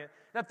studying it,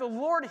 that the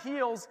Lord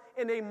heals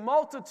in a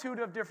multitude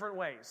of different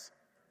ways.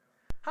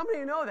 How many of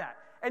you know that?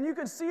 And you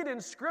can see it in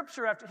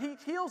Scripture. He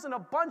heals in a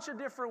bunch of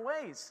different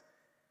ways.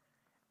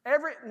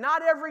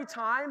 Not every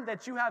time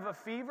that you have a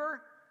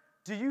fever,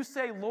 do you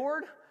say,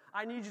 Lord,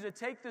 I need you to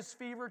take this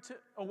fever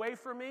away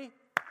from me?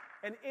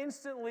 And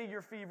instantly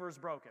your fever is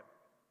broken.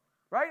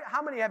 Right?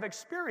 How many have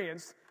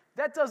experienced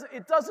that?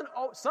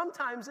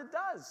 Sometimes it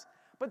does.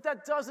 But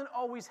that doesn't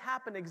always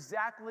happen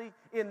exactly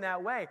in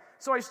that way.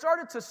 So I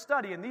started to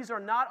study, and these are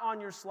not on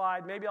your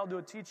slide. Maybe I'll do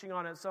a teaching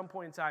on it at some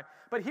point in time.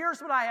 But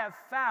here's what I have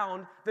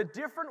found, the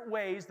different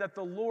ways that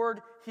the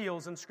Lord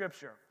heals in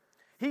Scripture.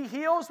 He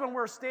heals when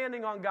we're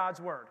standing on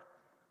God's Word.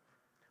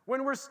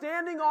 When we're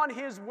standing on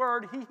His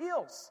Word, He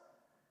heals.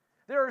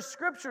 There are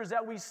Scriptures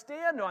that we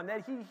stand on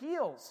that He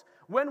heals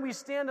when we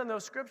stand on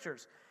those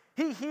Scriptures.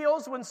 He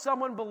heals when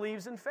someone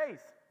believes in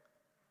faith.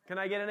 Can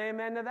I get an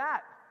amen to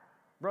that?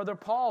 Brother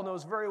Paul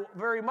knows very,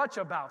 very much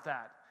about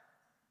that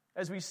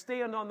as we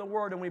stand on the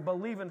Word and we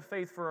believe in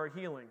faith for our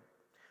healing.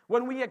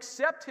 When we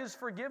accept His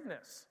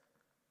forgiveness.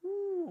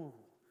 Do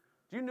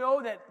you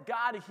know that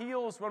God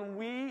heals when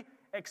we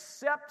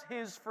accept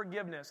His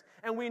forgiveness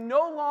and we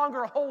no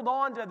longer hold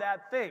on to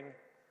that thing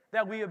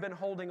that we have been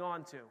holding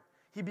on to?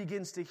 He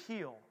begins to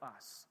heal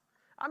us.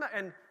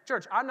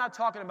 Church, I'm not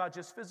talking about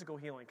just physical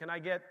healing. Can I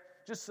get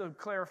just some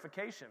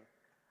clarification?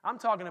 I'm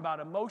talking about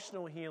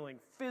emotional healing,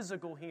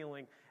 physical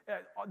healing,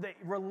 the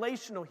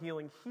relational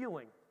healing.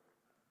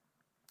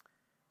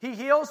 He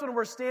heals when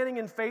we're standing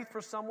in faith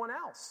for someone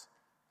else.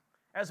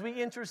 As we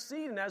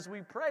intercede and as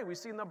we pray, we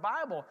see in the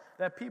Bible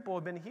that people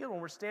have been healed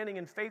when we're standing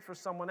in faith for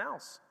someone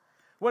else.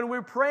 When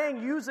we're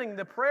praying using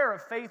the prayer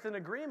of faith and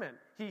agreement,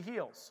 He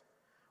heals.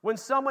 When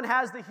someone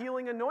has the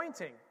healing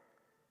anointing,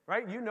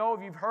 right? If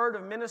you've heard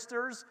of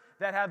ministers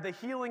that have the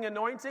healing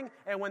anointing,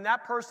 and when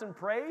that person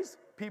prays,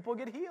 people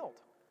get healed.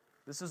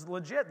 This is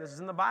legit. This is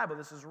in the Bible.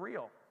 This is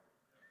real.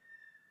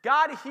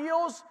 God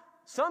heals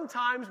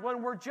sometimes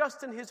when we're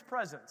just in His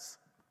presence.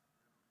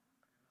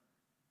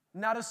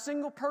 Not a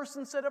single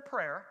person said a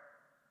prayer.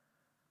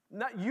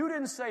 You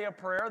didn't say a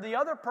prayer. The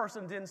other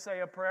person didn't say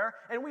a prayer.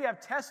 And we have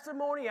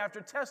testimony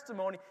after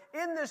testimony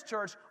in this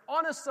church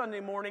on a Sunday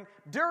morning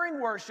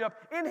during worship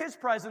in His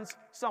presence,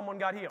 someone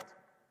got healed.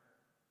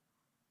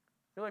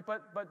 You're like,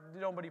 but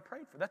nobody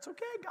prayed for. That's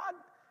okay.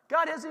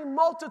 God has a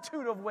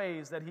multitude of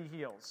ways that He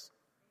heals.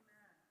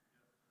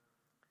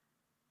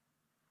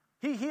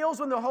 He heals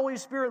when the Holy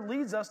Spirit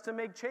leads us to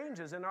make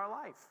changes in our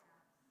life.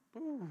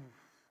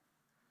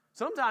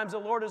 Sometimes the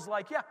Lord is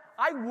like, yeah,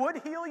 I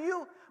would heal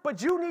you,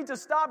 but you need to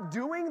stop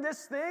doing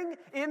this thing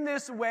in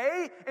this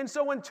way. And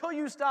so until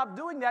you stop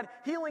doing that,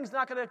 healing's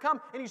not going to come.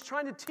 And He's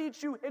trying to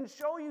teach you and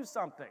show you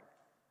something.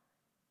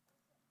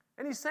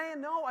 And He's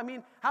saying no.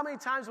 How many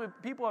times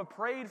people have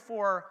prayed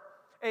for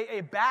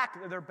a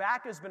back, their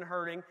back has been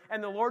hurting,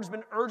 and the Lord's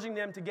been urging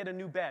them to get a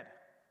new bed.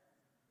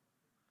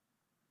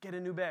 Get a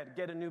new bed,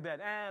 get a new bed.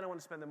 I don't want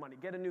to spend the money.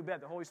 Get a new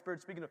bed. The Holy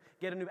Spirit's speaking to them.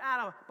 Get a new bed.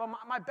 But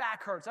my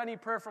back hurts. I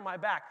need prayer for my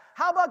back.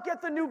 How about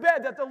get the new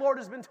bed that the Lord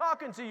has been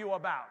talking to you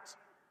about?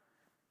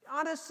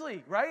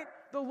 Honestly, right?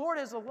 The Lord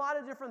has a lot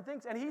of different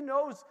things, and He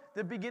knows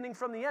the beginning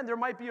from the end. There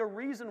might be a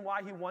reason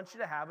why He wants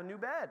you to have a new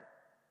bed.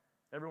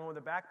 Everyone with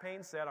the back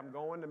pain said, I'm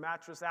going to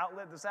Mattress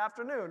Outlet this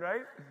afternoon,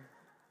 right?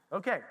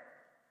 Okay.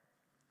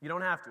 You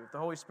don't have to if the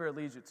Holy Spirit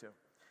leads you to.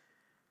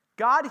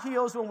 God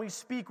heals when we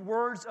speak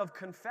words of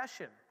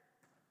confession.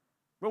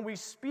 When we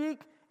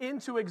speak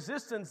into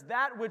existence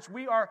that which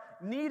we are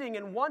needing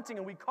and wanting,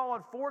 and we call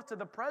it forth to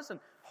the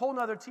present. Whole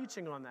nother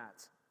teaching on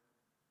that.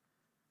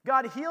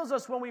 God heals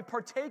us when we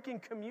partake in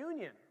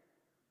communion.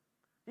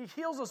 He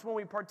heals us when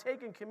we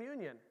partake in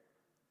communion.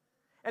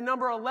 And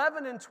number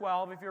 11 and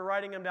 12, if you're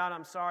writing them down,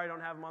 I'm sorry I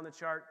don't have them on the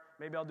chart.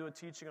 Maybe I'll do a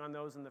teaching on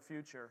those in the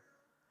future.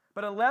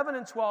 But 11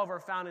 and 12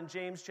 are found in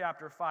James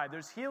chapter 5.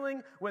 There's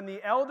healing when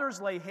the elders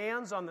lay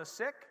hands on the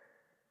sick.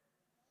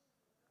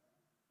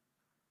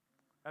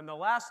 And the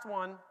last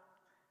one,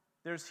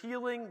 there's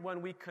healing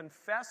when we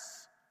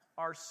confess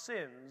our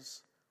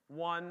sins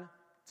one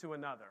to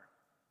another.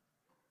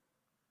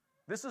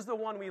 This is the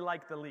one we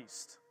like the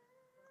least.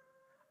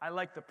 I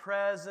like the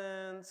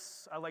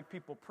presence. I like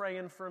people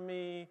praying for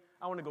me.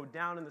 I want to go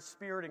down in the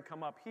spirit and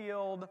come up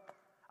healed.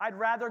 I'd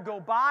rather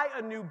go buy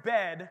a new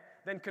bed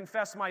than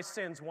confess my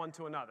sins one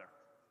to another.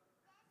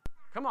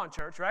 Come on,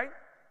 church, right?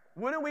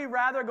 Wouldn't we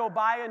rather go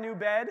buy a new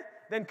bed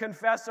than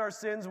confess our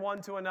sins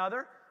one to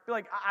another? Be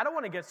like, I don't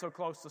want to get so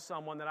close to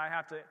someone that I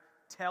have to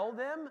tell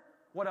them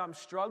what I'm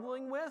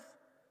struggling with.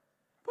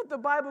 But the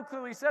Bible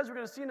clearly says, we're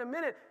going to see in a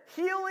minute,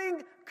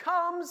 healing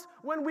comes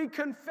when we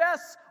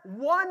confess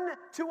one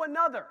to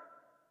another.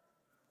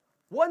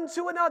 One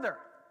to another.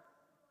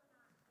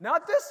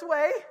 Not this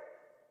way.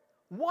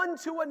 One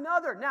to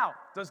another. Now,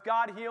 does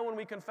God heal when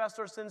we confess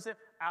our sins?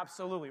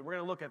 Absolutely. We're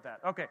going to look at that.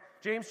 Okay,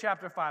 James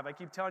chapter 5. I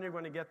keep telling you we're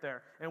going to get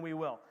there, and we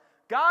will.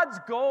 God's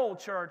goal,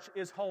 church,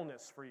 is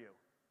wholeness for you.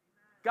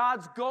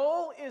 God's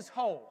goal is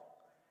whole.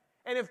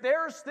 And if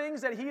there's things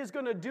that He is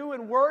going to do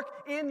and work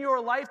in your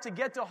life to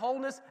get to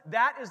wholeness,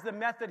 that is the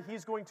method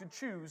He's going to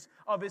choose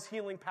of His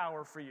healing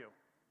power for you.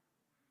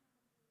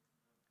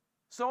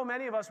 So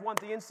many of us want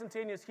the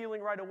instantaneous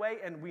healing right away,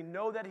 and we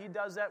know that He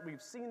does that.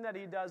 We've seen that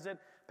He does it.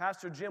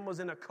 Pastor Jim was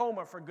in a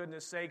coma, for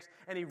goodness sakes,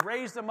 and He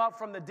raised him up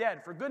from the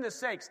dead. For goodness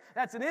sakes,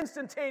 that's an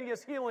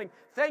instantaneous healing.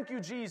 Thank you,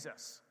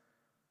 Jesus.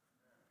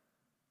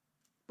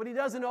 But He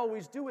doesn't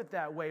always do it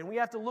that way, and we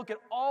have to look at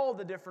all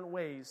the different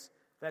ways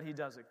that He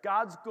does it.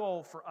 God's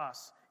goal for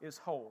us is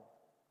whole.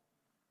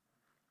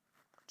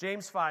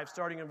 James 5,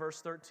 starting in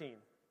verse 13.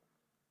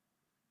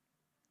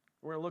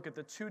 We're going to look at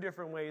the two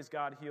different ways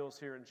God heals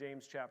here in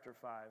James chapter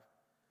 5,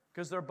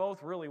 because they're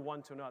both really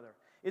one to another.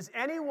 Is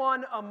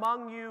anyone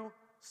among you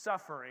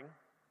suffering?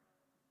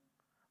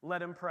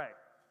 Let him pray.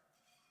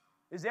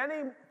 Is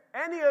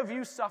any of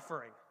you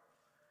suffering?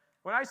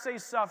 When I say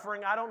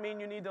suffering, I don't mean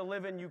you need to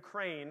live in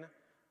Ukraine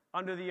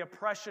under the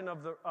oppression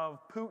of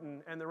Putin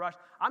and the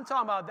Russians. I'm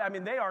talking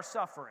about, they are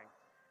suffering.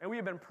 And we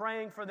have been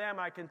praying for them.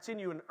 I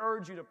continue and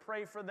urge you to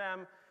pray for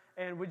them.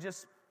 And we're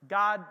just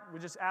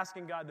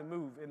asking God to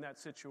move in that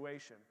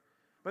situation.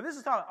 But this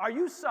is talking, are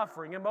you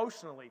suffering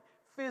emotionally,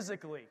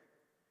 physically?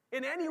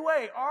 In any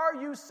way, are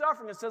you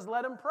suffering? It says,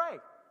 let him pray.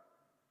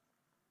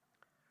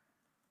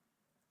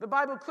 The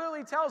Bible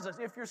clearly tells us,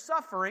 if you're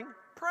suffering,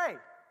 pray.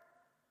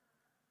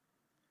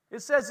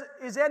 It says,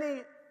 is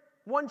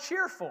anyone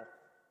cheerful?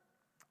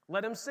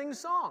 Let him sing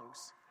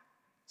songs.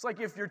 It's like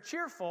if you're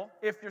cheerful,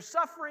 if you're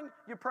suffering,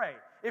 you pray.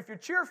 If you're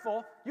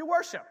cheerful, you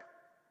worship.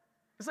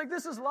 It's like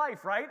this is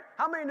life, right?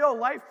 How many know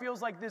life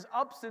feels like this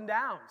ups and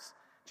downs?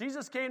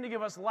 Jesus came to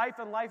give us life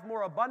and life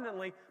more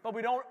abundantly, but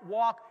we don't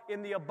walk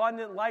in the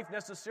abundant life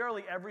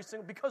necessarily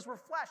because we're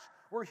flesh,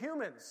 we're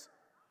humans,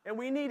 and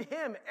we need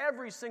Him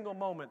every single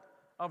moment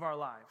of our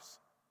lives.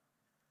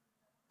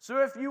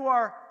 So if you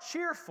are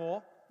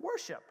cheerful,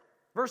 worship.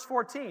 Verse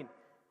 14.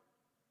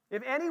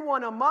 If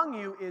anyone among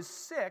you is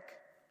sick,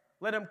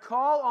 let him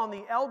call on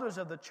the elders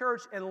of the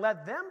church and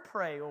let them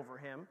pray over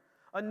him,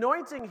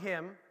 anointing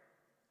him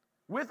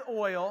with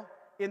oil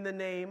in the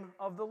name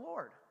of the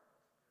Lord.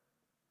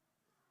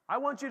 I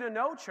want you to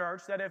know,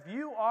 church, that if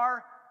you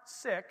are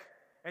sick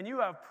and you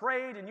have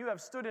prayed and you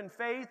have stood in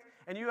faith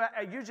and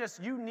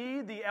you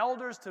need the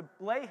elders to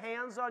lay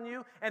hands on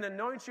you and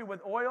anoint you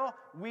with oil,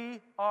 we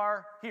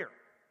are here.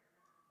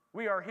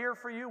 We are here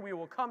for you. We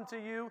will come to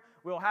you.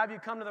 We'll have you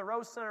come to the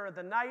Rose Center at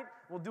the night.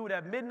 We'll do it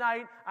at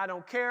midnight. I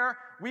don't care.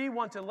 We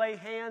want to lay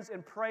hands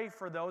and pray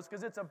for those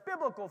because it's a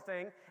biblical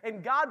thing,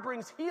 and God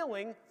brings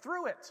healing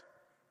through it.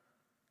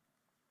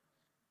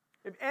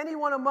 If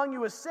anyone among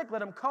you is sick,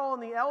 let him call on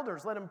the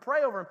elders. Let him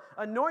pray over him,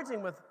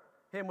 anointing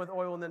him with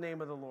oil in the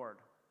name of the Lord.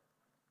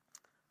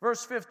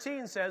 Verse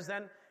 15 says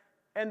then,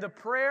 and the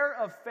prayer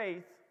of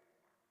faith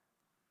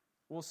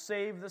will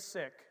save the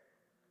sick,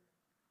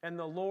 and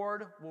the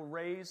Lord will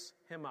raise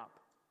him up.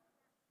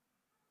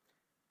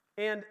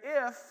 And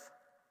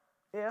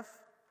if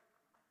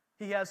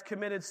he has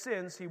committed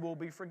sins, he will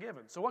be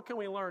forgiven. So what can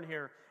we learn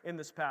here in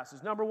this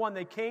passage? Number one,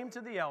 they came to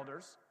the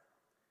elders,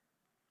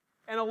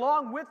 and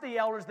along with the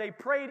elders, they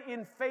prayed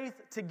in faith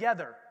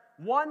together,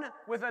 one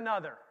with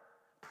another,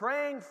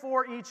 praying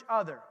for each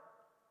other.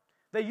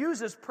 They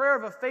used this prayer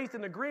of a faith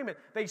and agreement.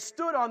 They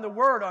stood on the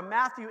word on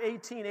Matthew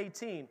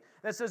 18:18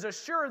 that says,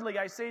 assuredly,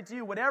 I say to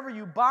you, whatever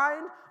you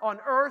bind on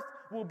earth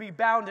will be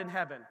bound in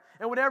heaven,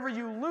 and whatever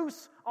you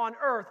loose on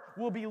earth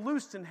will be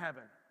loosed in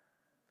heaven.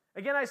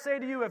 Again, I say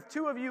to you, if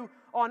two of you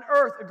on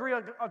earth agree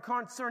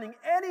concerning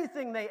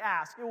anything they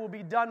ask, it will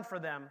be done for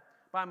them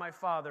by my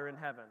Father in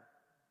heaven.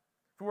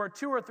 For where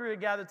two or three are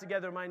gathered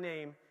together in my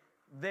name,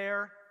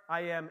 there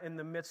I am in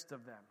the midst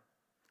of them.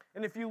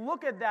 And if you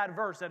look at that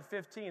verse at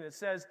 15, it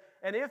says,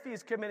 and if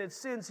he's committed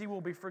sins, he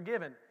will be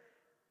forgiven.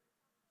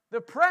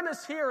 The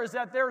premise here is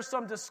that there is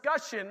some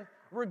discussion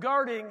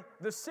regarding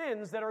the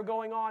sins that are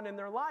going on in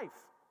their life.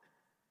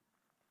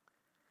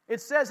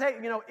 It says, hey,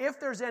 if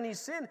there's any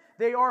sin,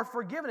 they are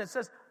forgiven. It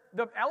says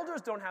the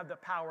elders don't have the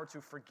power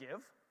to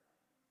forgive.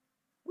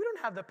 We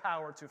don't have the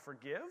power to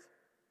forgive.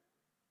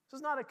 This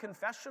is not a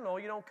confessional.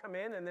 You don't come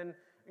in and then,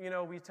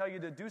 we tell you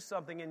to do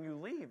something and you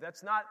leave.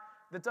 That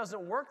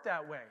doesn't work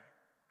that way.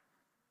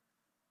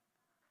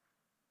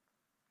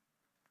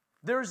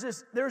 There's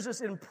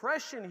this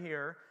impression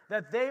here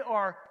that they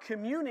are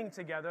communing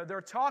together, they're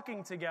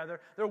talking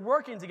together, they're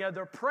working together,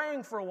 they're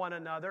praying for one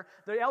another,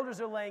 the elders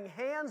are laying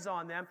hands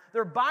on them,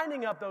 they're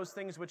binding up those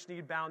things which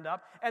need bound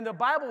up, and the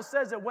Bible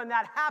says that when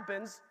that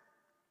happens,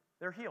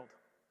 they're healed.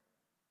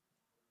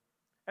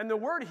 And the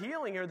word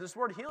healing here, this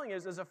word healing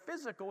is a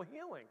physical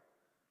healing.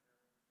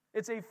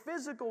 It's a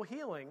physical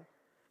healing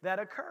that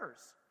occurs.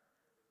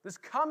 This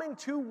coming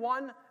to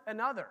one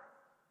another.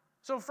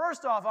 So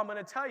first off, I'm going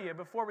to tell you,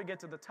 before we get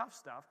to the tough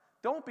stuff,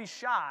 don't be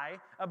shy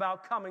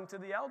about coming to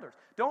the elders.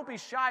 Don't be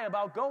shy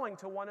about going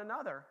to one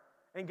another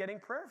and getting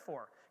prayer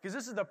for. Because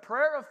this is the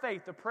prayer of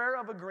faith, the prayer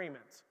of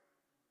agreement.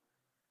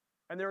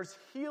 And there's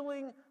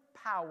healing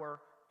power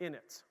in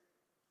it.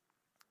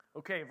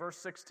 Okay, verse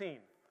 16.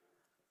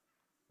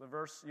 The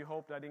verse you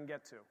hoped I didn't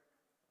get to.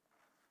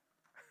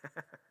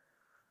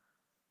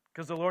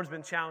 Because the Lord's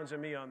been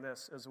challenging me on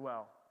this as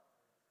well.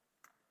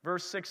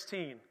 Verse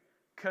 16.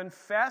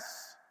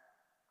 Confess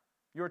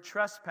your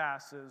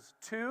trespasses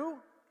to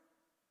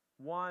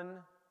one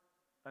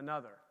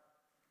another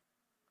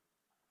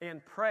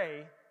and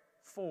pray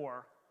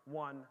for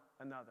one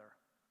another.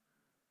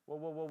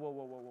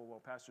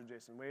 Whoa, Pastor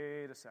Jason,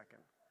 wait a second.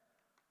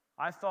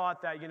 I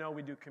thought that,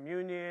 we do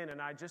communion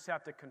and I just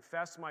have to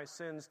confess my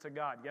sins to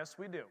God. Yes,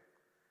 we do.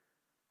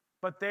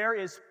 But there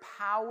is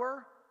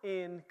power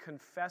in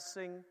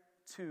confessing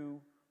to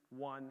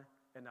one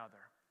another.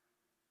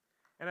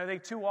 And I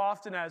think too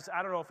often, I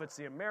don't know if it's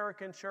the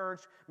American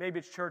church, maybe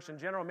it's church in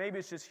general, maybe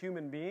it's just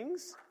human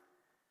beings,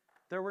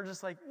 that we're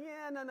just like,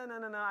 no,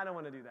 I don't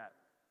want to do that.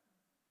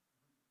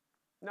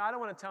 No, I don't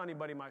want to tell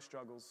anybody my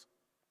struggles.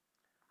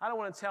 I don't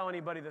want to tell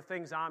anybody the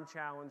things I'm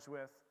challenged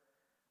with.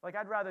 Like,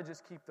 I'd rather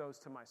just keep those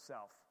to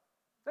myself.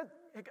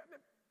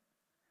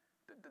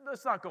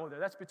 Let's not go there.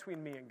 That's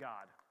between me and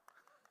God.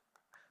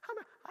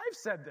 I've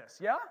said this,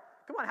 yeah?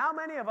 Come on, how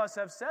many of us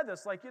have said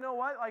this? Like, you know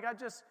what? Like,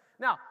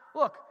 Now,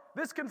 look,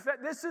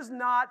 this is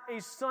not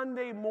a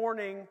Sunday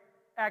morning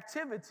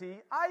activity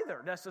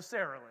either,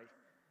 necessarily.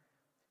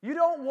 You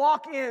don't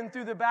walk in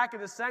through the back of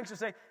the sanctuary and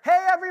say,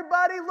 hey,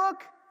 everybody,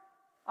 look,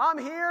 I'm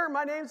here.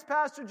 My name's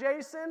Pastor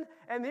Jason,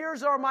 and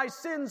here's are my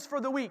sins for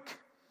the week.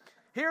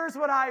 Here's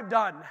what I've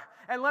done.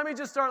 And let me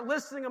just start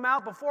listing them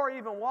out before I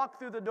even walk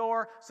through the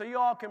door so you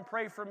all can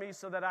pray for me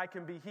so that I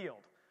can be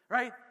healed,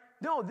 right?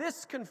 No,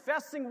 this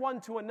confessing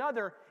one to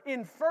another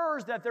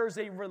infers that there's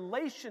a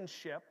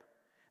relationship,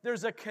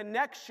 there's a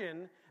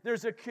connection,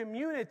 there's a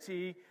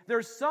community,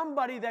 there's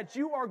somebody that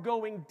you are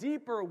going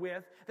deeper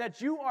with,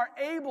 that you are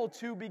able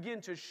to begin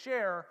to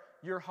share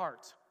your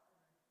heart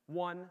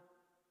one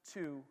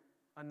to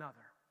another.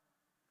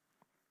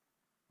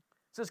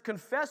 It says,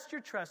 confess your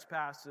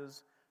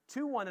trespasses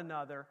to one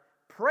another,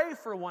 pray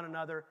for one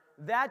another,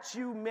 that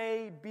you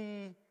may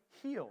be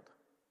healed.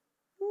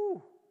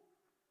 Woo.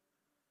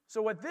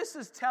 So what this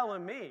is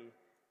telling me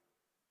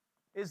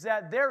is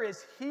that there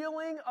is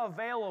healing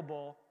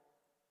available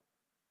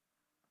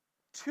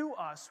to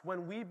us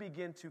when we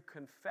begin to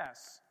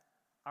confess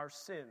our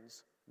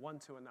sins one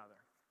to another.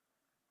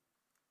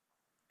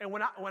 And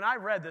when I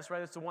read this,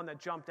 right, it's the one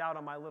that jumped out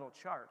on my little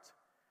chart.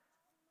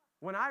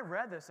 When I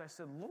read this, I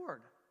said,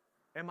 Lord,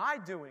 am I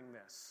doing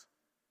this?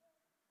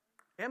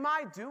 Am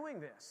I doing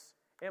this?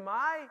 Am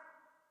I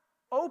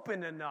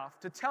open enough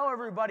to tell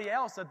everybody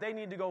else that they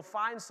need to go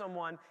find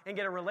someone and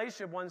get a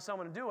relationship with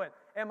someone to do it?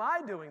 Am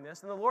I doing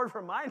this? And the Lord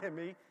reminded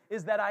me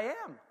is that I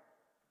am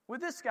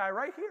with this guy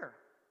right here.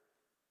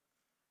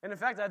 And in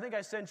fact, I think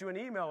I sent you an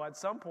email at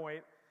some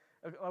point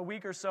a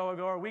week or so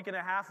ago, or a week and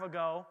a half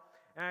ago,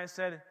 and I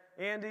said,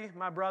 Andy,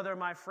 my brother,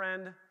 my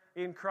friend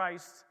in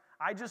Christ,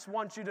 I just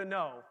want you to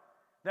know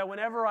that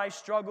whenever I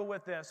struggle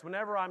with this,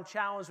 whenever I'm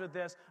challenged with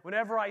this,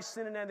 whenever I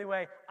sin in any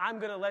way, I'm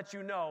going to let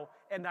you know,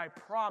 and I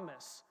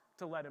promise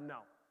to let him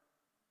know.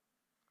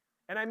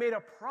 And I made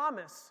a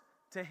promise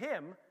to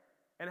him,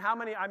 and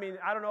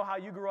I don't know how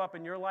you grew up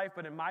in your life,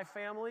 but in my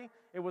family,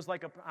 it was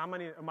like how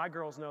many of my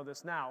girls know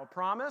this now? A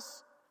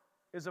promise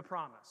is a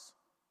promise.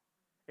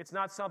 It's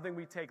not something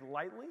we take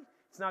lightly.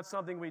 It's not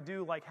something we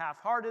do like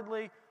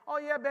half-heartedly. Oh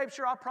yeah, babe,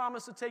 sure, I'll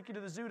promise to take you to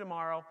the zoo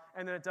tomorrow,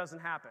 and then it doesn't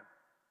happen.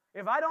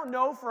 If I don't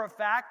know for a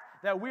fact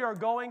that we are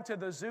going to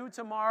the zoo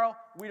tomorrow,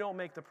 we don't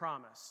make the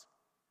promise.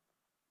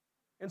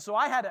 And so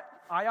I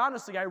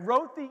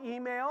wrote the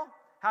email,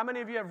 How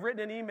many of you have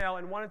written an email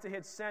and wanted to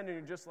hit send and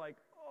you're just like,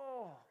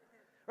 oh,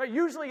 right?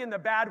 Usually in the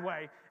bad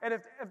way. And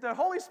if the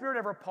Holy Spirit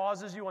ever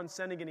pauses you on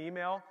sending an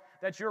email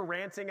that you're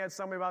ranting at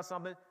somebody about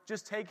something,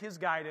 just take his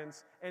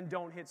guidance and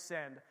don't hit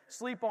send.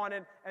 Sleep on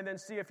it and then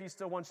see if he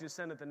still wants you to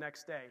send it the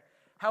next day.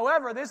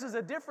 However, this is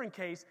a different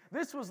case.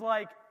 This was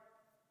like,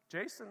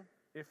 Jason,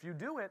 if you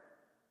do it,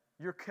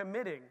 you're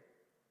committing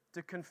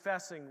to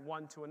confessing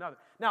one to another.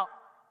 Now,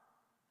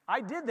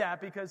 I did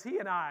that because he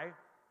and I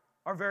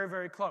are very,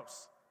 very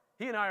close.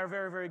 He and I are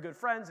very, very good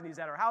friends, and he's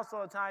at our house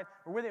all the time.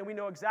 We're with him, and we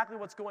know exactly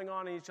what's going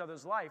on in each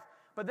other's life.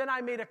 But then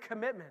I made a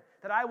commitment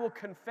that I will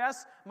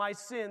confess my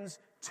sins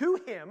to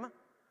him,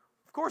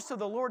 of course to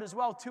the Lord as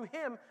well, to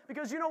him,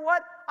 because you know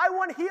what? I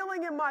want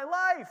healing in my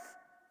life.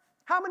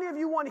 How many of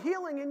you want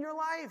healing in your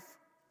life?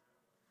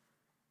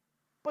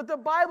 But the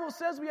Bible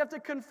says we have to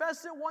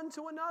confess it one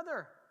to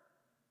another.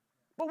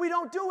 But we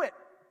don't do it.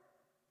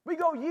 We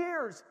go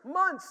years,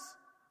 months,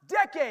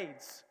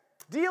 decades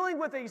dealing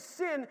with a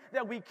sin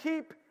that we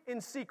keep in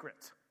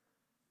secret.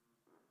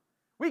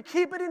 We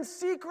keep it in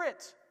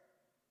secret.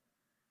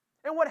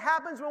 And what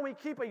happens when we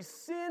keep a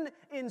sin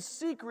in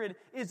secret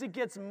is it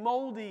gets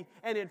moldy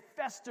and it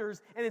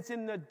festers and it's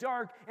in the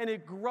dark and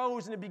it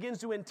grows and it begins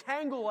to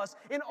entangle us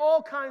in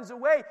all kinds of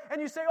ways.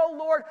 And you say, oh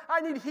Lord,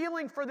 I need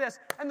healing for this.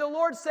 And the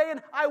Lord's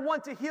saying, I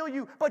want to heal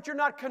you, but you're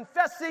not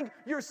confessing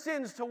your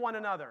sins to one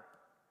another.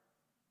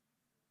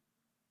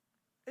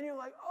 And you're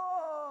like,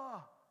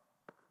 oh,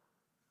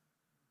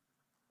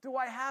 do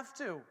I have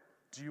to?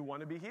 Do you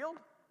want to be healed?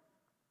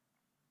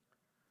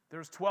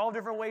 There's 12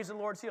 different ways the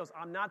Lord heals.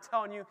 I'm not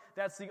telling you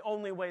that's the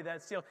only way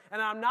that's healed.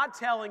 And I'm not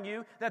telling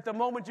you that the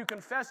moment you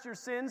confess your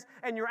sins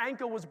and your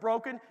ankle was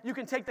broken, you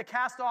can take the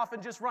cast off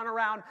and just run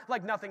around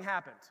like nothing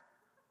happened.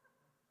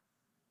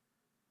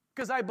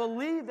 Because I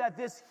believe that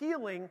this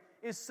healing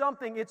is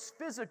something, it's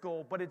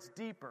physical, but it's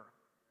deeper.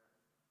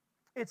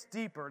 It's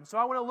deeper. And so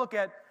I want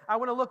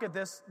to look at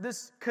this.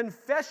 This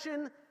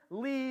confession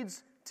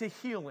leads to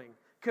healing.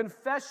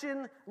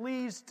 Confession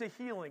leads to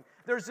healing.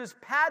 There's this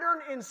pattern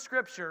in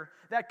Scripture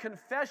that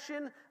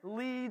confession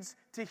leads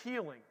to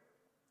healing.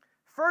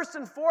 First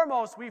and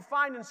foremost, we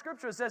find in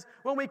Scripture it says,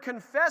 when we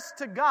confess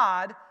to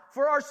God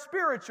for our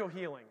spiritual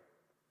healing.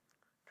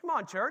 Come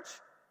on, church.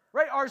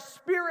 Right? Our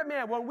spirit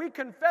man, when we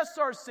confess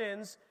our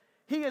sins,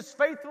 He is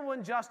faithful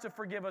and just to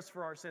forgive us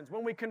for our sins.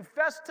 When we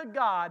confess to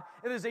God,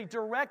 it is a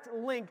direct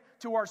link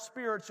to our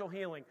spiritual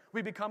healing.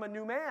 We become a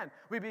new man.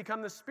 We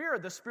become the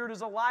Spirit. The Spirit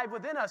is alive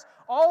within us.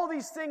 All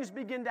these things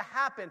begin to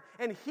happen.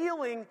 And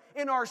healing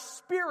in our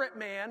spirit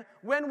man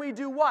when we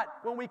do what?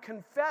 When we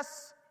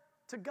confess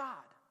to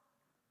God.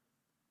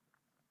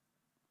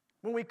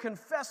 When we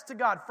confess to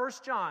God. 1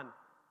 John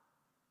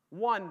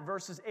 1,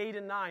 verses 8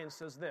 and 9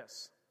 says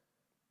this.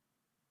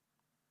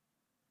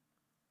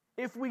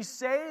 If we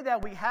say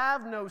that we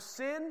have no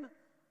sin,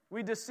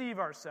 we deceive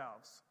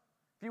ourselves.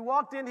 If you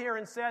walked in here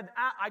and said,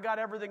 I got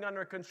everything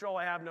under control,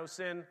 I have no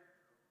sin,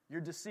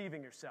 you're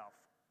deceiving yourself.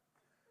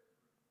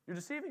 You're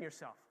deceiving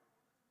yourself.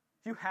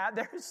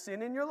 There is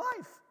sin in your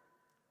life.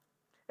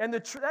 And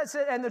that's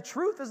it. And the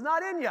truth is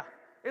not in you.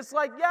 It's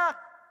like, yeah,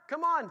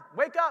 come on,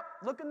 wake up,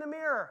 look in the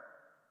mirror.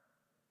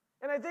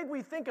 And I think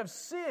we think of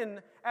sin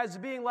as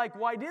being like,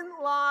 well, I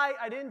didn't lie,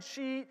 I didn't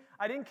cheat,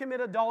 I didn't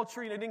commit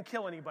adultery, and I didn't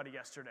kill anybody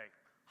yesterday.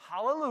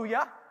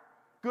 Hallelujah.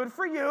 Good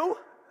for you.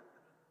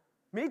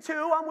 Me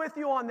too. I'm with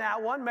you on that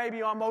one,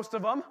 maybe on most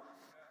of them.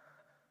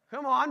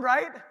 Come on,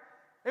 right?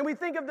 And we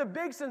think of the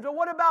big sins, but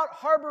what about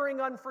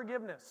harboring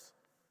unforgiveness?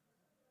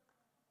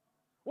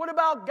 What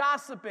about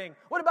gossiping?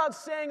 What about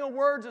saying a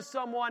word to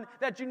someone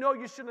that you know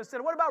you shouldn't have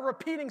said? What about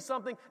repeating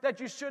something that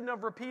you shouldn't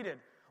have repeated?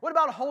 What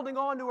about holding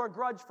on to a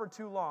grudge for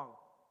too long?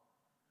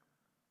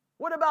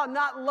 What about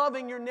not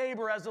loving your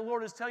neighbor as the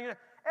Lord is telling you?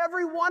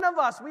 Every one of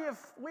us, we all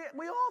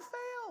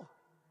fail.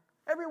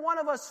 Every one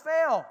of us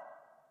fail.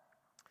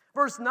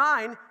 Verse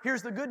 9,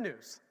 here's the good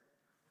news,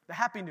 the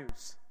happy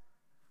news.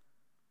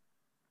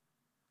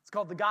 It's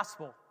called the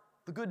gospel,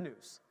 the good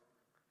news.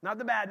 Not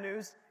the bad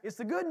news, it's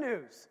the good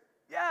news.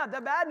 Yeah, the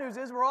bad news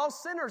is we're all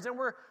sinners and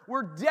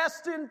we're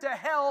destined to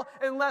hell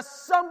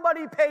unless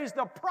somebody pays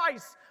the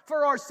price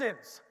for our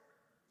sins.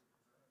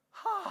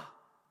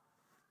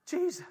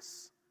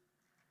 Jesus.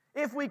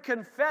 If we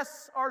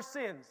confess our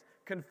sins,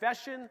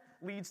 confession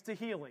leads to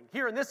healing.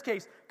 Here in this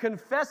case,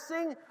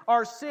 confessing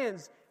our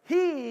sins,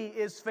 He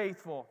is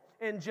faithful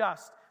and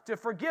just to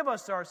forgive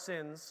us our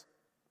sins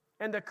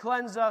and to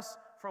cleanse us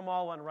from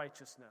all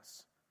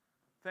unrighteousness.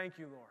 Thank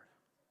you, Lord.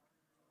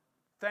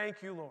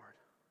 Thank you, Lord.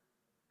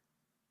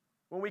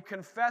 When we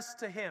confess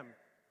to Him,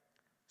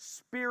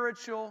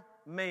 spiritual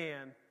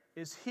man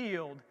is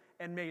healed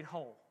and made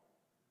whole.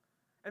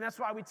 And that's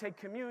why we take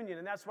communion,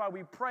 and that's why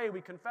we pray.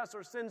 We confess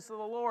our sins to the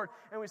Lord,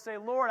 and we say,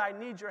 Lord, I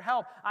need your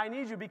help. I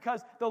need you,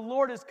 because the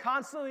Lord is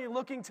constantly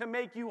looking to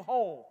make you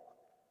whole.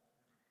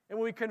 And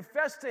when we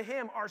confess to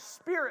Him, our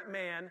spirit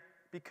man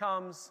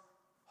becomes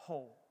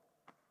whole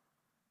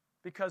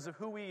because of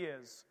who He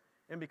is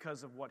and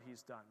because of what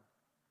He's done.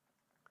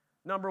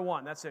 Number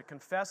one, that's it.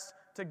 Confess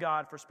to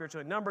God for spiritual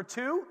healing. Number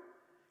two,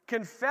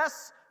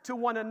 confess to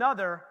one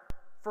another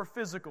for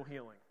physical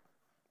healing.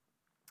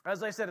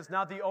 As I said, it's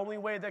not the only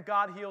way that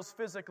God heals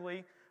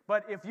physically,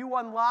 but if you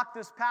unlock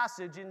this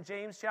passage in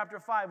James chapter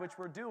 5, which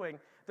we're doing,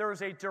 there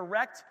is a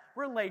direct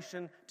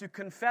relation to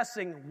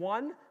confessing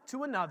one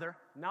to another,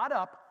 not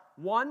up,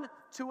 one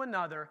to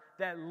another,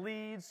 that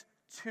leads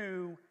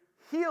to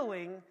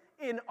healing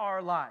in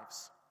our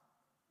lives.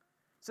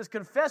 It says,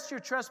 confess your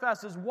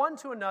trespasses one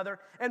to another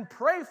and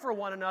pray for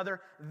one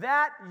another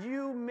that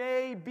you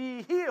may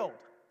be healed.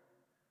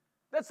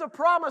 That's a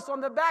promise on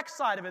the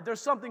backside of it.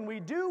 There's something we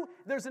do,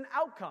 there's an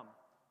outcome.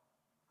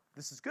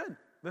 This is good.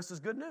 This is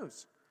good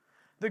news.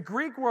 The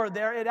Greek word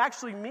there, it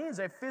actually means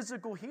a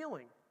physical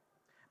healing.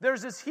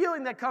 There's this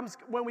healing that comes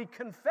when we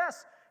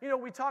confess. You know,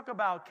 we talk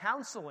about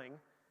counseling,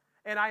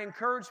 and I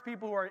encourage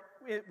people who are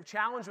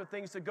challenged with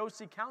things to go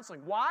seek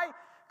counseling. Why?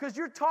 Because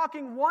you're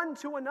talking one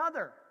to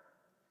another.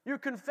 You're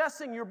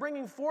confessing, you're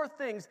bringing forth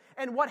things,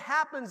 and what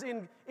happens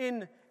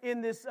in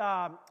this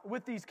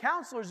with these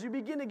counselors, you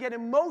begin to get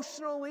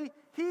emotionally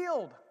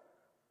healed.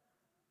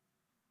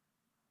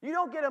 You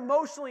don't get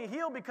emotionally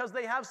healed because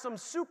they have some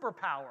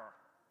superpower.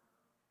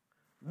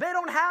 They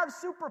don't have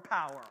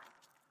superpower.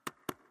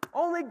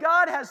 Only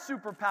God has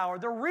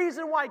superpower. The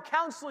reason why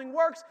counseling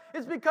works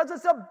is because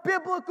it's a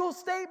biblical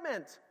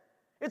statement.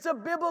 It's a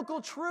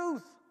biblical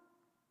truth.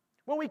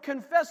 When we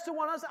confess to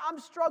one another, I'm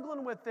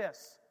struggling with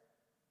this.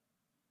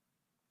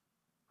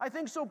 I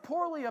think so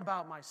poorly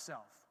about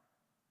myself.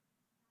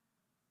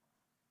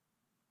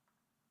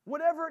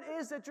 Whatever it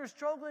is that you're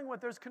struggling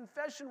with, there's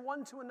confession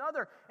one to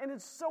another. And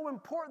it's so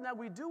important that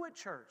we do it,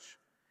 church.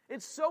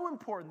 It's so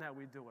important that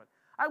we do it.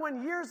 I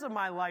went years of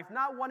my life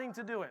not wanting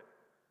to do it.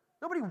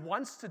 Nobody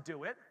wants to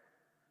do it.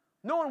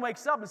 No one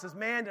wakes up and says,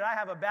 man, did I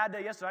have a bad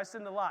day yesterday? I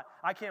sinned a lot.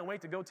 I can't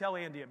wait to go tell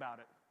Andy about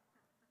it.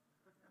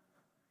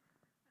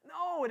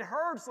 No, it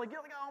hurts. Like,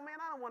 you're like, oh, man,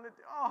 I don't want to.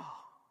 Oh,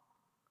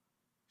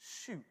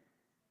 shoot.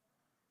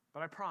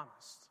 But I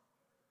promised.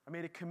 I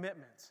made a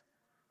commitment.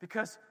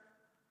 Because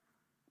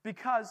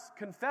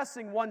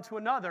confessing one to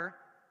another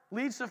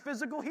leads to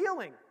physical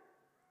healing.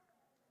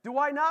 Do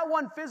I not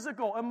want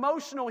physical,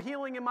 emotional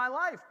healing in my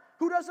life?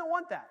 Who doesn't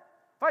want that?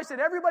 If I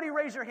said, everybody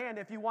raise your hand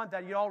if you want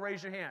that, you'd all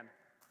raise your hand.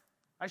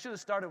 I should have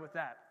started with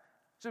that.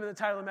 Should have been the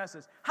title of the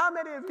message. How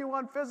many of you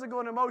want physical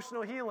and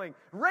emotional healing?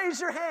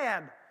 Raise your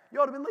hand. You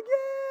ought to have been like,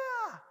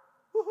 yeah,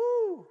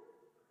 woohoo.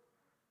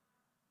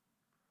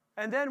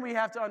 And then we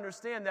have to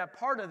understand that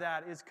part of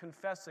that is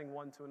confessing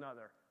one to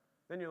another.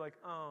 Then you're like,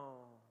 oh,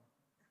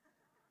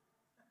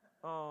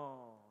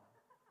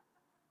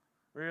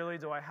 really?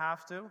 Do I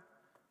have to?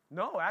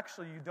 No,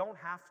 actually, you don't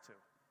have to.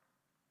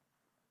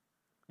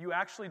 You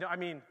actually don't. I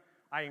mean,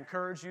 I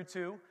encourage you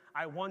to.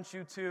 I want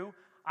you to.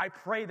 I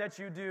pray that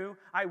you do.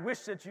 I wish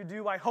that you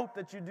do. I hope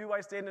that you do.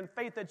 I stand in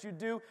faith that you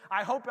do.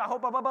 I hope, blah,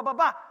 blah, blah, blah,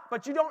 blah.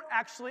 But you don't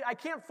actually, I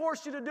can't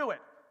force you to do it.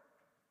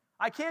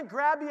 I can't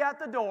grab you at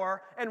the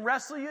door and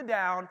wrestle you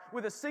down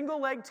with a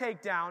single leg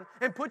takedown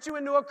and put you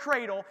into a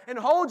cradle and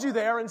hold you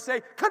there and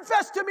say,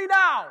 confess to me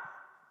now.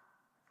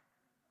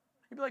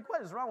 You'd be like,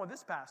 what is wrong with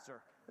this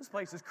pastor? This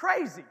place is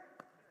crazy.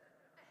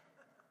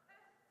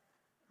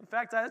 In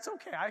fact, that's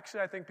okay.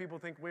 I think people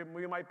think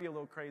we might be a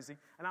little crazy,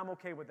 and I'm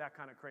okay with that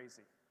kind of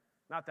crazy.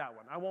 Not that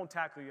one. I won't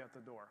tackle you at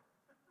the door.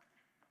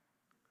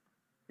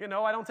 You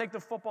know, I don't take the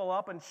football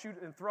up and shoot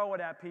and throw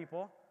it at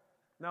people.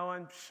 No,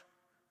 and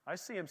I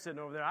see him sitting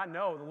over there. I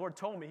know the Lord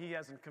told me he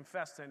hasn't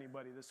confessed to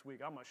anybody this week.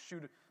 I'm going to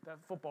shoot that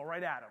football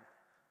right at him.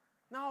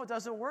 No, it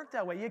doesn't work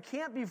that way. You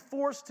can't be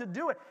forced to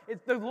do it.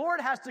 The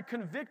Lord has to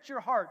convict your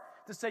heart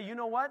to say, you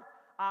know what?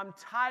 I'm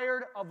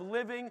tired of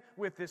living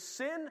with this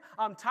sin.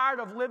 I'm tired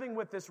of living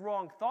with this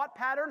wrong thought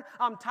pattern.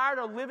 I'm tired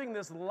of living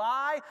this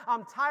lie.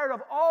 I'm tired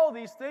of all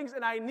these things,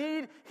 and I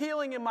need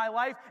healing in my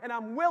life, and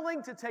I'm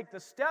willing to take the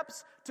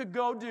steps to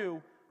go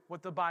do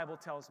what the Bible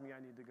tells me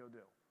I need to go do.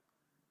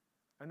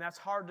 And that's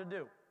hard to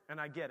do, and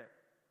I get it.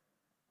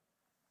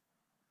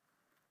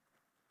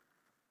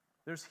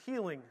 There's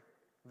healing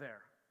there.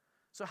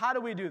 So how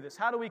do we do this?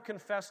 How do we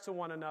confess to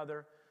one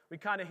another? We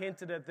kind of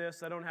hinted at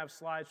this. I don't have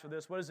slides for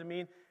this. What does it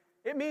mean?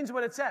 It means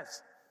what it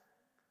says.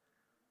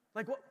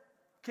 Like, what?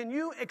 Can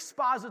you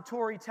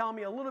expository tell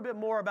me a little bit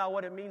more about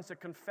what it means to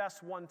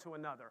confess one to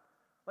another?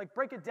 Like,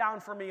 break it down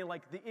for me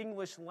like the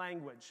English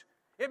language.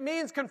 It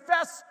means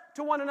confess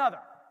to one another.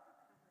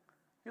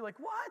 You're like,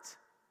 what?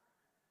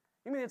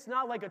 You mean it's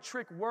not like a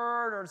trick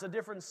word or it's a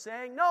different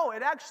saying? No,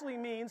 it actually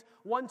means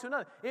one to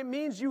another. It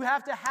means you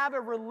have to have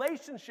a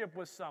relationship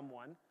with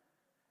someone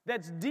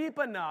that's deep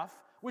enough,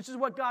 which is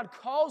what God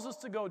calls us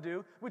to go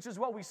do, which is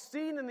what we've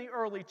seen in the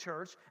early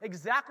church,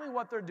 exactly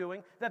what they're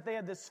doing, that they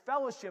had this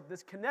fellowship,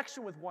 this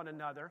connection with one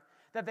another,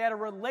 that they had a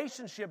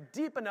relationship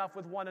deep enough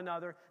with one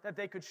another that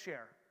they could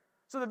share.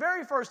 So the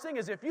very first thing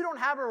is if you don't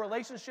have a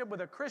relationship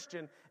with a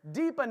Christian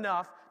deep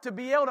enough to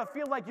be able to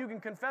feel like you can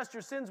confess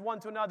your sins one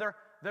to another,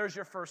 there's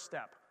your first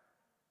step.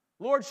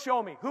 Lord,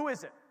 show me. Who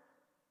is it?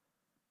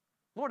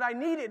 Lord, I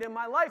need it in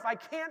my life. I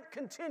can't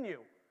continue.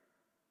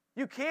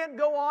 You can't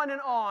go on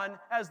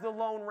as the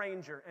Lone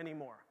Ranger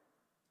anymore.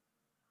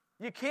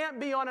 You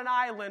can't be on an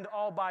island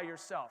all by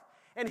yourself.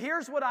 And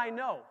here's what I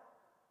know.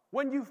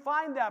 When you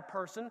find that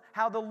person,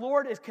 how the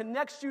Lord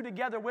connects you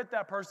together with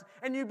that person,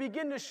 and you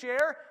begin to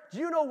share, do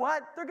you know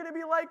what? They're going to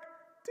be like,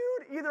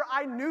 dude, either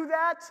I knew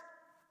that,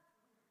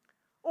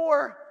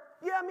 or,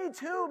 yeah, me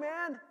too,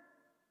 man.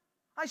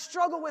 I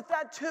struggle with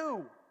that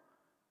too.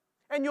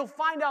 And you'll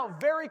find out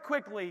very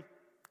quickly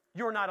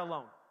you're not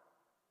alone.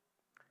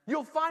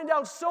 You'll find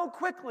out so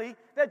quickly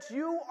that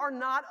you are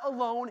not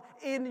alone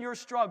in your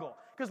struggle.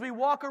 Because we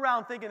walk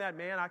around thinking that,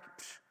 man,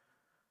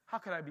 how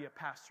could I be a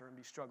pastor and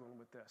be struggling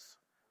with this?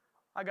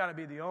 I got to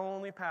be the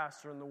only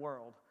pastor in the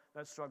world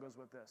that struggles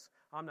with this.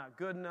 I'm not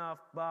good enough,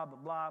 blah, blah,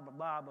 blah, blah,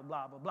 blah, blah,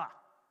 blah, blah, blah.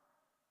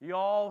 You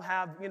all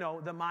have,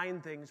 the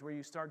mind things where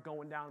you start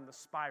going down the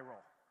spiral.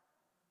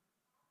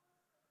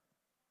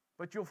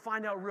 But you'll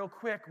find out real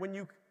quick when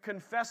you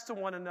confess to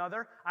one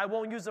another. I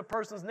won't use a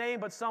person's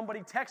name, but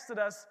somebody texted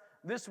us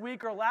this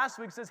week or last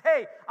week, says,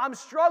 hey, I'm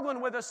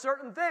struggling with a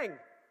certain thing.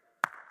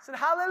 I said,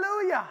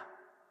 hallelujah.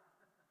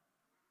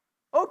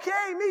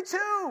 Okay, me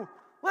too.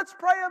 Let's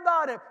pray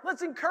about it.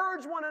 Let's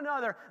encourage one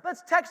another.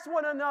 Let's text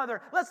one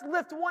another. Let's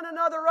lift one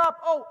another up.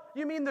 Oh,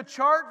 you mean the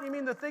chart? You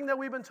mean the thing that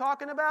we've been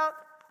talking about?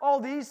 All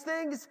these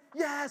things?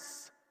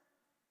 Yes.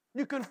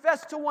 You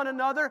confess to one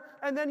another,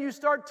 and then you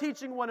start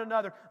teaching one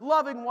another,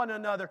 loving one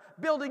another,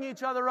 building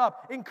each other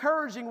up,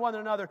 encouraging one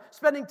another,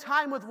 spending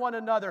time with one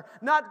another,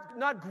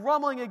 not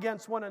grumbling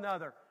against one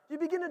another. You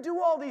begin to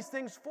do all these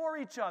things for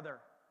each other.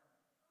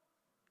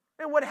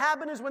 And what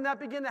happened is when that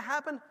began to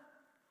happen,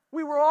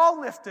 we were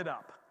all lifted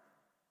up.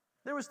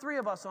 There was 3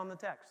 of us on the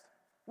text.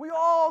 We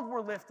all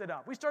were lifted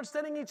up. We started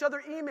sending each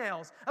other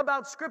emails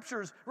about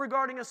scriptures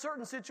regarding a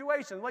certain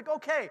situation. Like,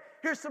 okay,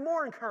 here's some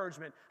more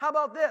encouragement. How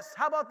about this?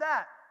 How about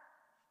that?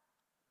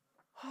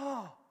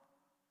 Oh,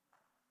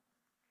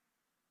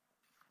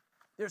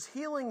 there's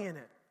healing in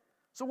it.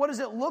 So what does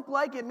it look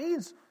like? It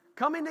means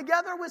coming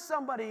together with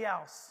somebody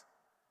else,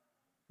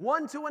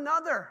 one to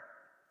another.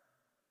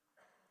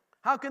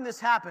 How can this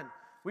happen?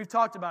 We've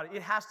talked about it.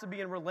 It has to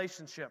be in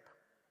relationship.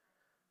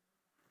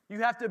 You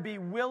have to be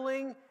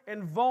willing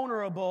and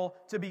vulnerable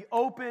to be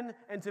open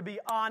and to be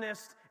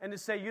honest and to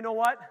say, you know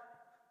what?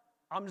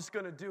 I'm just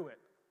going to do it.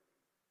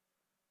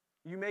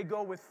 You may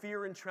go with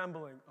fear and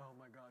trembling. Oh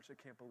my gosh,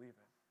 I can't believe it.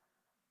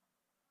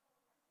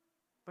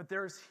 But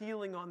there's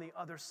healing on the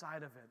other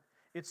side of it.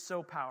 It's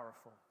so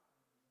powerful.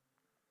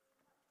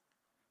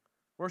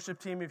 Worship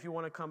team, if you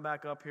want to come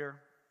back up here,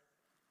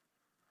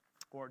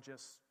 or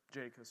just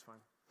Jake is fine.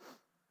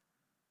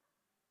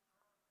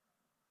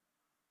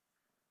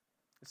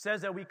 It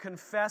says that we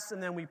confess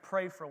and then we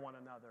pray for one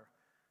another.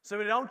 So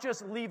we don't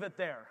just leave it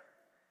there.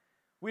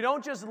 We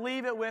don't just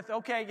leave it with,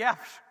 okay, yeah,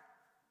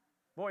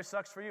 boy,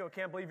 sucks for you. I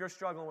can't believe you're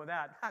struggling with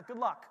that. Good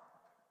luck.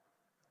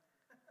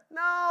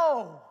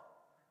 No,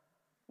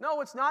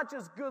 it's not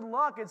just good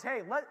luck. It's,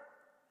 hey,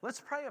 let's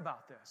pray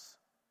about this.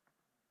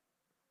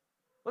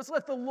 Let's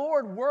let the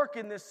Lord work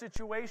in this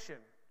situation.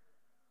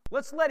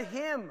 Let's let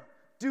Him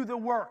do the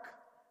work.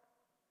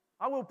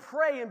 I will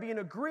pray and be in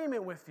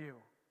agreement with you.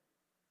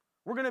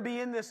 We're going to be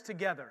in this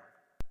together.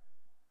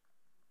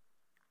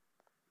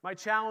 My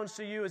challenge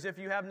to you is if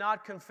you have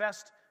not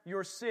confessed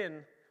your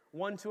sin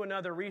one to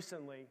another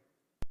recently,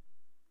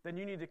 then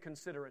you need to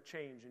consider a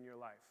change in your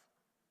life.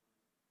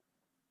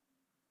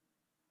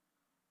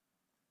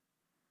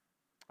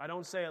 I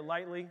don't say it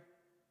lightly,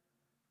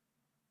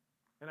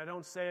 and I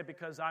don't say it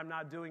because I'm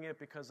not doing it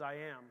because I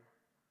am.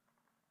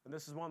 And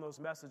this is one of those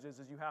messages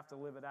is you have to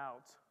live it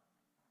out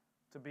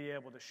to be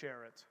able to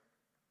share it.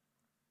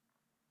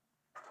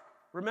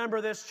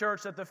 Remember this,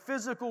 church, that the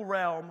physical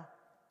realm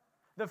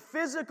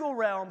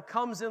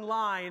comes in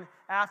line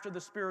after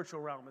the spiritual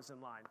realm is in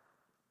line.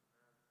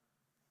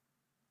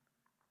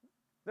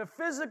 The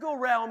physical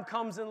realm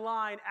comes in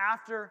line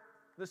after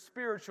the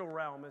spiritual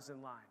realm is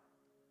in line.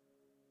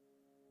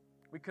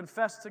 We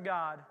confess to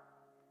God,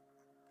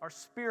 our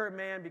spirit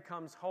man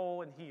becomes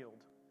whole and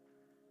healed.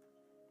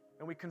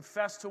 And we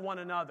confess to one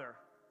another.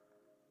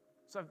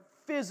 So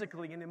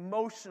physically and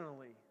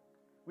emotionally,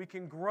 we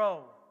can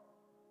grow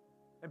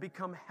and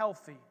become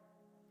healthy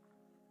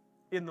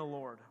in the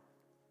Lord.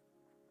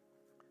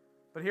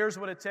 But here's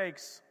what it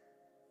takes.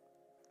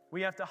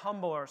 We have to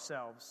humble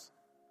ourselves.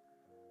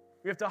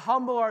 We have to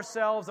humble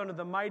ourselves under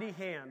the mighty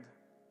hand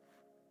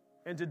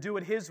and to do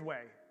it His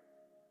way.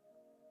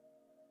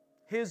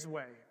 His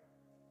way.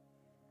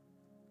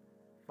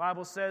 The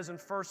Bible says in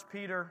 1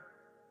 Peter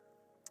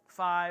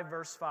 5,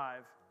 verse 5,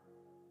 it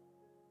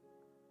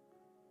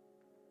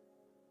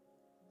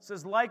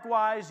says,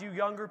 likewise, you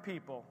younger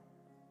people,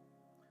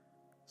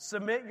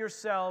 submit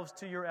yourselves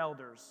to your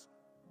elders.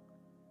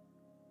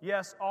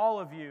 Yes, all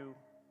of you,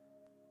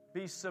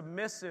 be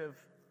submissive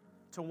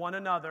to one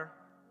another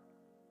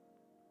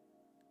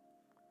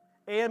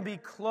and be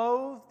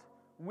clothed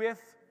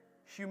with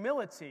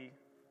humility.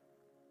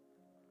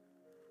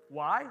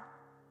 Why?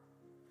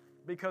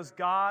 Because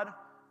God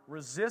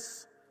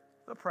resists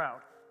the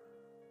proud,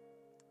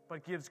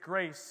 but gives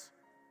grace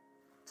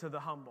to the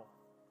humble.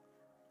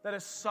 That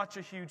is such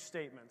a huge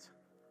statement,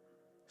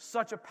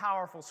 such a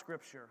powerful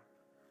scripture.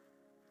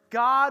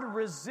 God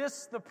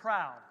resists the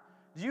proud.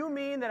 Do you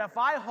mean that if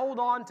I hold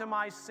on to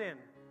my sin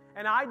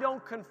and I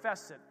don't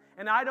confess it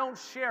and I don't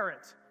share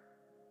it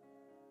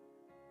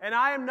and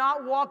I am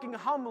not walking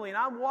humbly and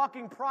I'm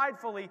walking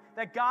pridefully,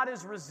 that God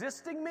is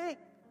resisting me?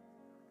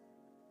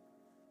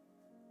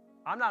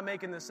 I'm not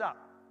making this up.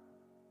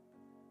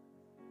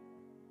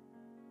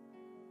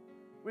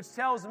 Which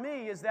tells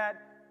me is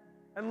that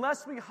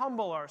unless we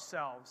humble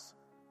ourselves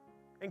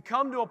and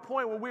come to a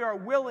point where we are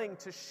willing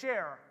to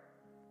share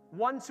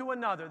one to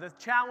another the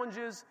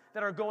challenges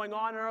that are going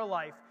on in our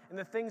life and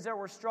the things that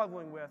we're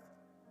struggling with,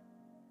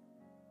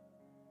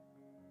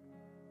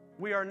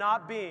 we are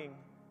not being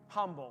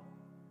humble.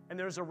 And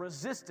there's a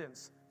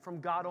resistance from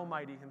God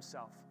Almighty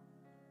Himself.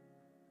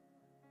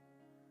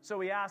 So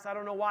he asked, I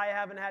don't know why I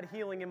haven't had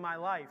healing in my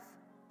life.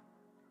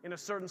 In a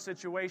certain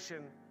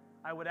situation,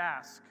 I would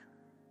ask,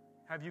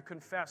 have you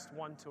confessed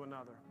one to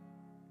another?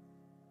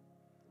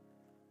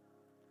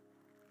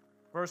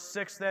 Verse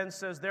 6 then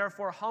says,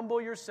 therefore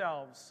humble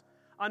yourselves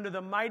under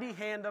the mighty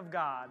hand of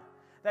God,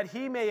 that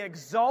He may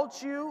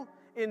exalt you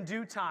in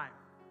due time.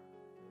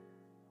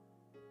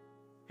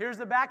 Here's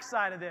the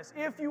backside of this.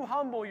 If you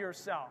humble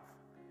yourself,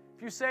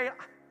 if you say,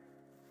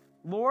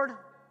 Lord,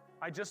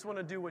 I just want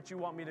to do what you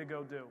want me to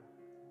go do.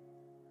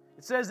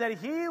 It says that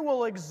He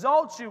will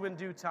exalt you in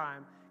due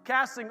time,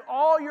 casting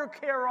all your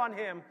care on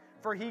Him,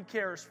 for He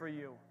cares for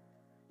you.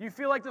 You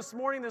feel like this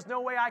morning there's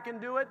no way I can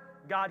do it?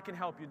 God can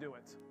help you do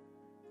it.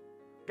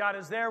 God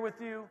is there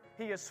with you.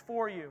 He is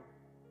for you.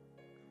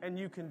 And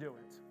you can do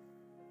it.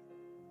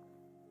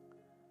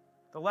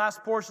 The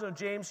last portion of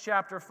James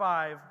chapter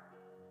 5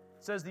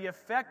 says, the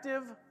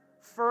effective,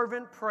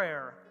 fervent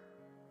prayer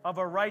of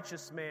a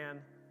righteous man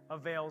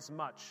avails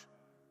much.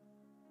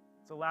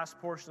 It's the last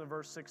portion of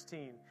verse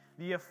 16.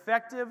 The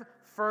effective,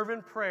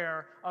 fervent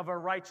prayer of a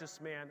righteous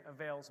man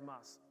avails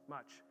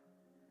much.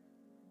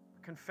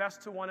 Confess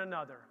to one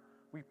another.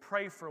 We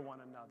pray for one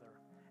another.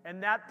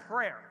 And that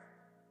prayer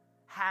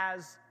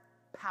has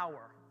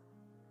power.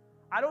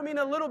 I don't mean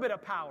a little bit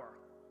of power.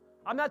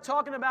 I'm not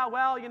talking about,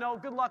 well,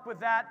 good luck with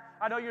that.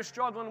 I know you're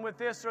struggling with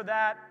this or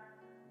that.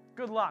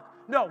 Good luck.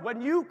 No,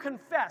 when you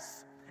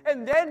confess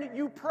and then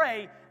you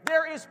pray,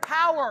 there is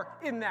power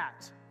in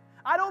that.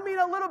 I don't mean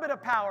a little bit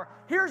of power.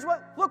 Here's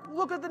what,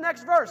 look at the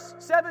next verse,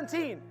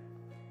 17.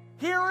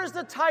 Here is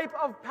the type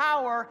of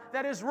power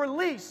that is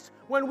released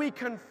when we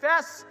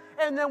confess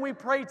and then we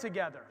pray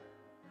together.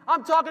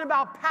 I'm talking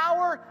about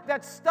power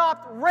that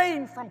stopped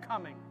rain from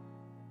coming.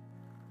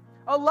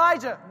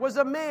 Elijah was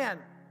a man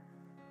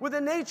with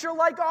a nature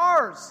like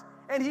ours,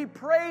 and he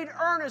prayed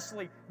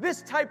earnestly.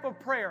 This type of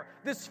prayer,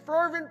 this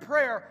fervent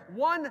prayer,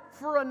 one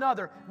for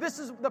another. This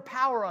is the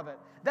power of it.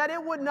 That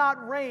it would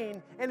not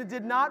rain, and it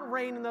did not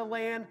rain in the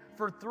land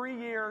for 3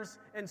 years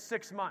and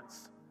 6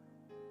 months.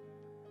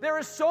 There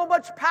is so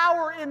much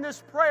power in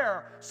this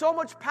prayer, so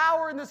much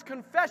power in this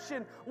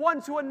confession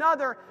one to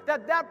another,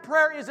 that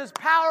prayer is as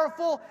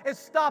powerful as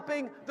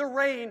stopping the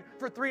rain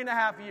for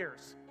 3.5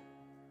 years.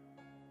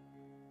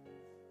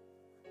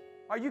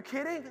 Are you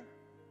kidding?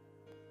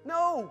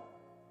 No.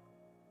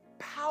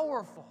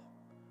 Powerful.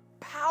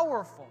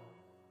 Powerful.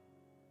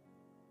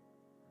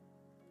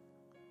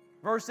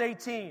 Verse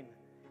 18,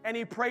 and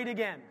he prayed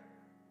again.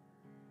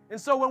 And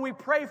so when we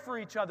pray for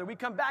each other, we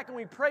come back and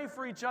we pray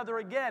for each other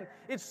again.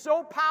 It's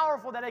so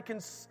powerful that it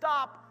can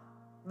stop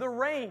the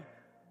rain.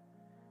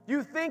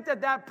 You think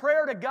that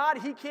prayer to God,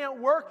 He can't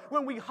work?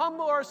 When we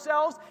humble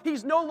ourselves,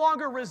 He's no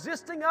longer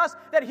resisting us,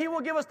 that He will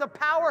give us the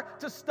power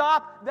to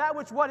stop that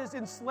which has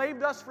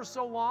enslaved us for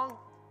so long?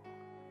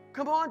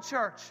 Come on,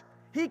 church.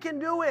 He can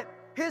do it.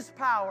 His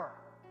power,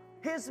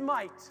 His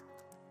might.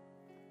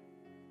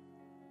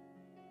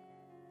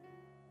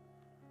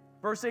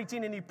 Verse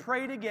 18, and he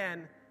prayed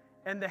again,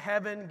 and the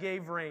heaven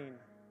gave rain,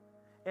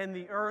 and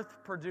the earth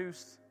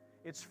produced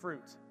its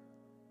fruit.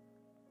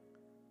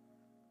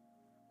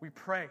 We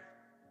pray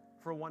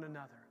for one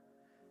another.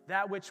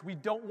 That which we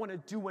don't want to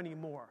do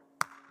anymore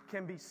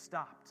can be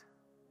stopped.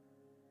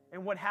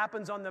 And what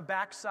happens on the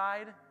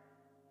backside?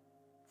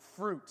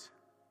 Fruit,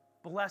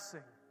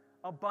 blessing,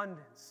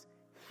 abundance,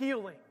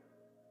 healing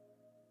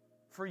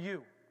for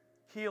you,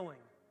 healing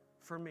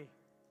for me.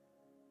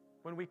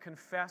 When we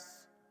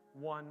confess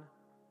one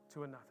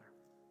to another.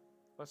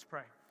 Let's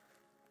pray.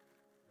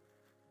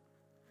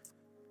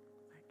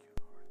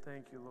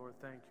 Thank you, Lord.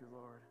 Thank you,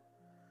 Lord.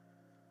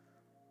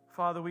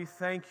 Father, we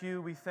thank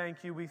you, we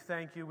thank you, we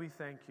thank you, we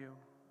thank you.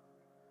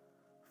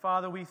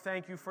 Father, we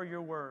thank you for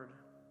your word.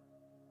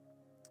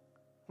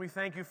 We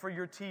thank you for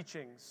your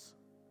teachings.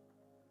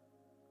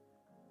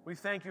 We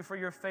thank you for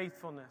your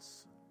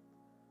faithfulness.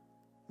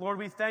 Lord,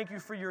 we thank you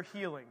for your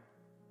healing.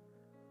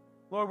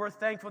 Lord, we're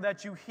thankful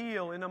that you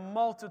heal in a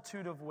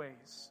multitude of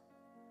ways.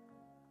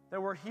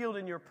 That we're healed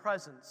in your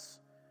presence.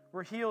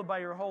 We're healed by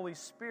your Holy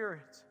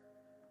Spirit.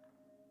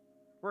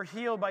 We're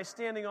healed by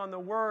standing on the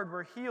word.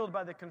 We're healed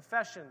by the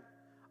confession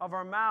of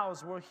our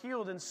mouths. We're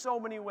healed in so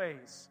many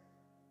ways.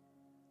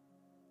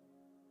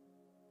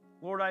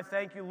 Lord, I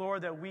thank you,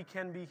 Lord, that we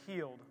can be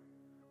healed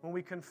when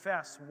we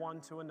confess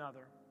one to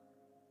another.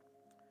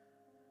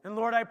 And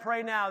Lord, I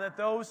pray now that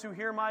those who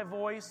hear my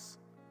voice,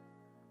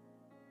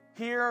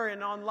 here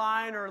and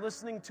online or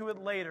listening to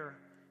it later,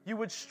 you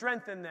would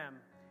strengthen them,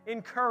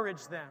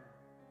 encourage them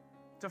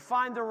to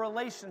find the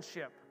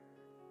relationship,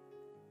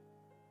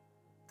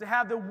 to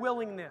have the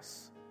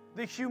willingness,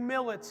 the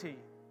humility,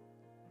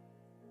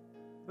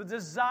 the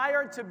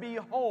desire to be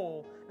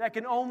whole that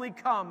can only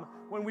come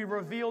when we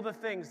reveal the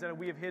things that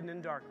we have hidden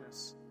in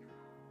darkness.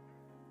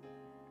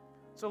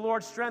 So,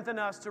 Lord, strengthen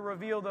us to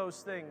reveal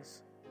those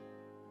things,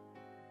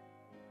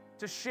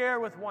 to share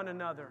with one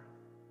another,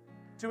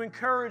 to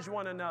encourage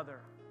one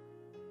another.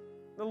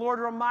 The Lord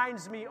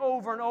reminds me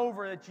over and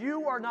over that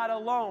you are not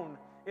alone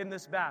in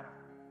this battle.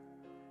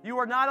 You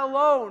are not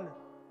alone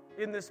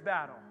in this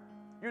battle.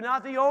 You're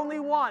not the only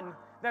one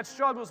that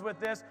struggles with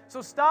this,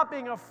 so stop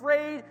being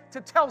afraid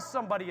to tell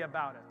somebody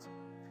about it.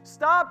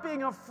 Stop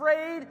being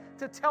afraid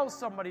to tell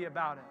somebody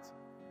about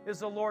it, is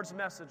the Lord's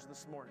message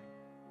this morning.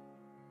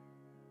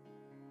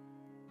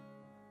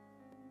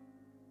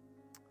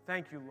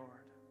 Thank you, Lord.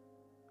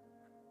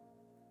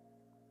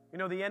 You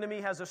know, the enemy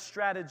has a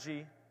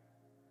strategy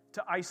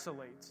to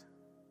isolate.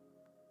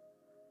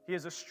 He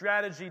has a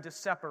strategy to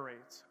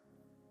separate.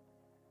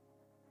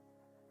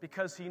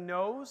 Because he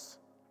knows,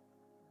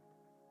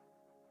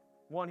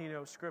 one, he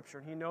knows Scripture,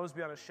 and he knows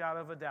beyond a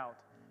shadow of a doubt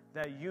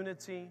that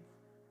unity,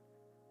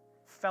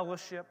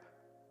 fellowship,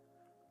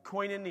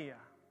 koinonia,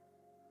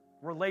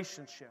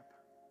 relationship,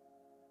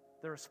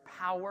 there's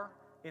power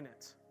in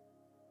it.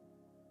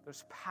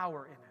 There's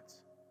power in it.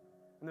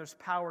 And there's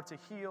power to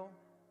heal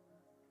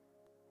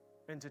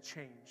and to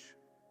change.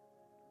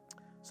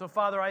 So,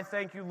 Father, I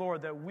thank you,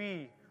 Lord, that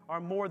we are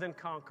more than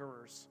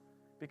conquerors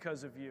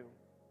because of you.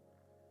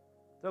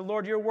 The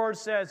Lord, your word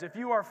says, if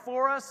you are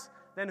for us,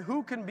 then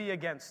who can be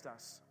against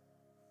us?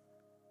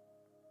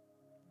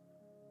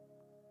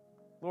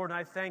 Lord,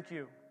 I thank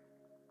you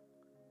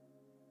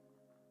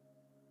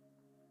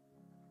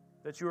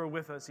that you are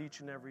with us each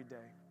and every day.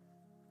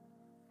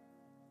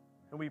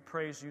 And we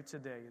praise you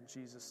today in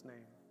Jesus' name.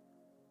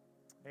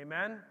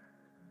 Amen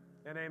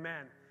and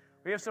amen.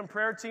 We have some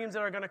prayer teams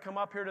that are going to come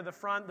up here to the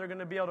front. They're going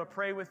to be able to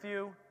pray with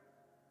you.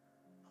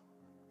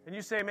 And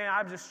you say, man,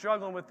 I'm just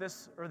struggling with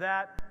this or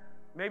that.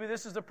 Maybe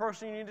this is the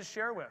person you need to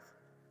share with.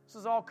 This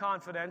is all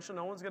confidential.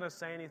 No one's going to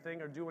say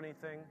anything or do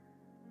anything.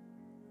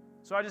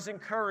 So I just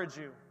encourage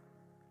you.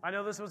 I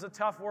know this was a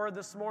tough word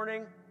this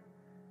morning.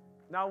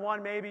 Not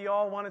one maybe you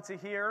all wanted to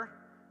hear.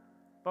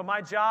 But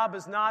my job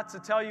is not to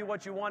tell you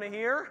what you want to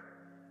hear.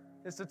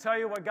 It's to tell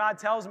you what God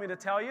tells me to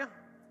tell you.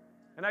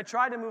 And I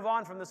tried to move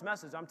on from this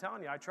message. I'm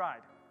telling you, I tried.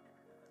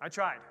 I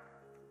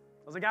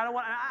was like, I don't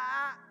want,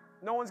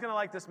 no one's going to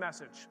like this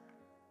message.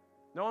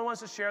 No one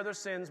wants to share their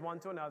sins one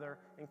to another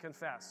and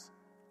confess.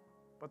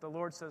 But the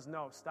Lord says,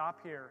 no, stop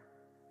here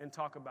and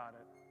talk about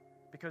it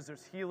because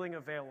there's healing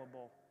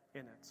available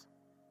in it.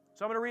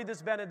 So I'm going to read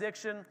this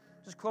benediction.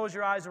 Just close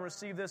your eyes and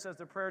receive this as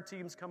the prayer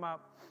teams come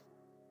up.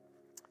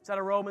 It's out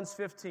of Romans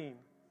 15.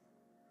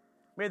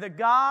 May the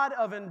God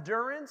of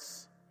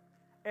endurance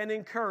and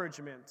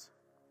encouragement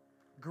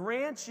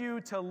grant you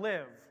to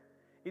live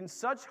in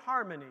such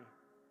harmony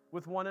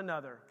with one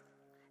another,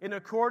 in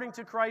according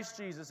to Christ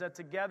Jesus, that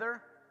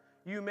together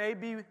you may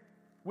be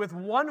with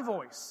one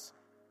voice,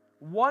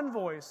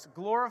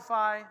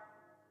 glorify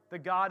the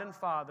God and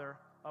Father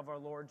of our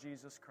Lord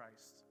Jesus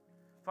Christ.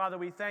 Father,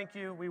 we thank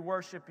you, we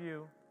worship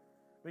you,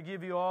 we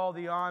give you all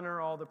the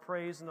honor, all the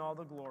praise, and all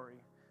the glory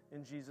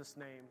in Jesus'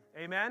 name.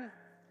 Amen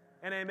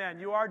and amen.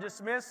 You are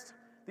dismissed.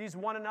 These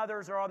one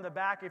another's are on the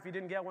back. If you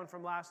didn't get one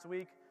from last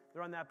week,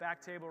 they're on that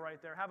back table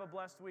right there. Have a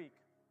blessed week.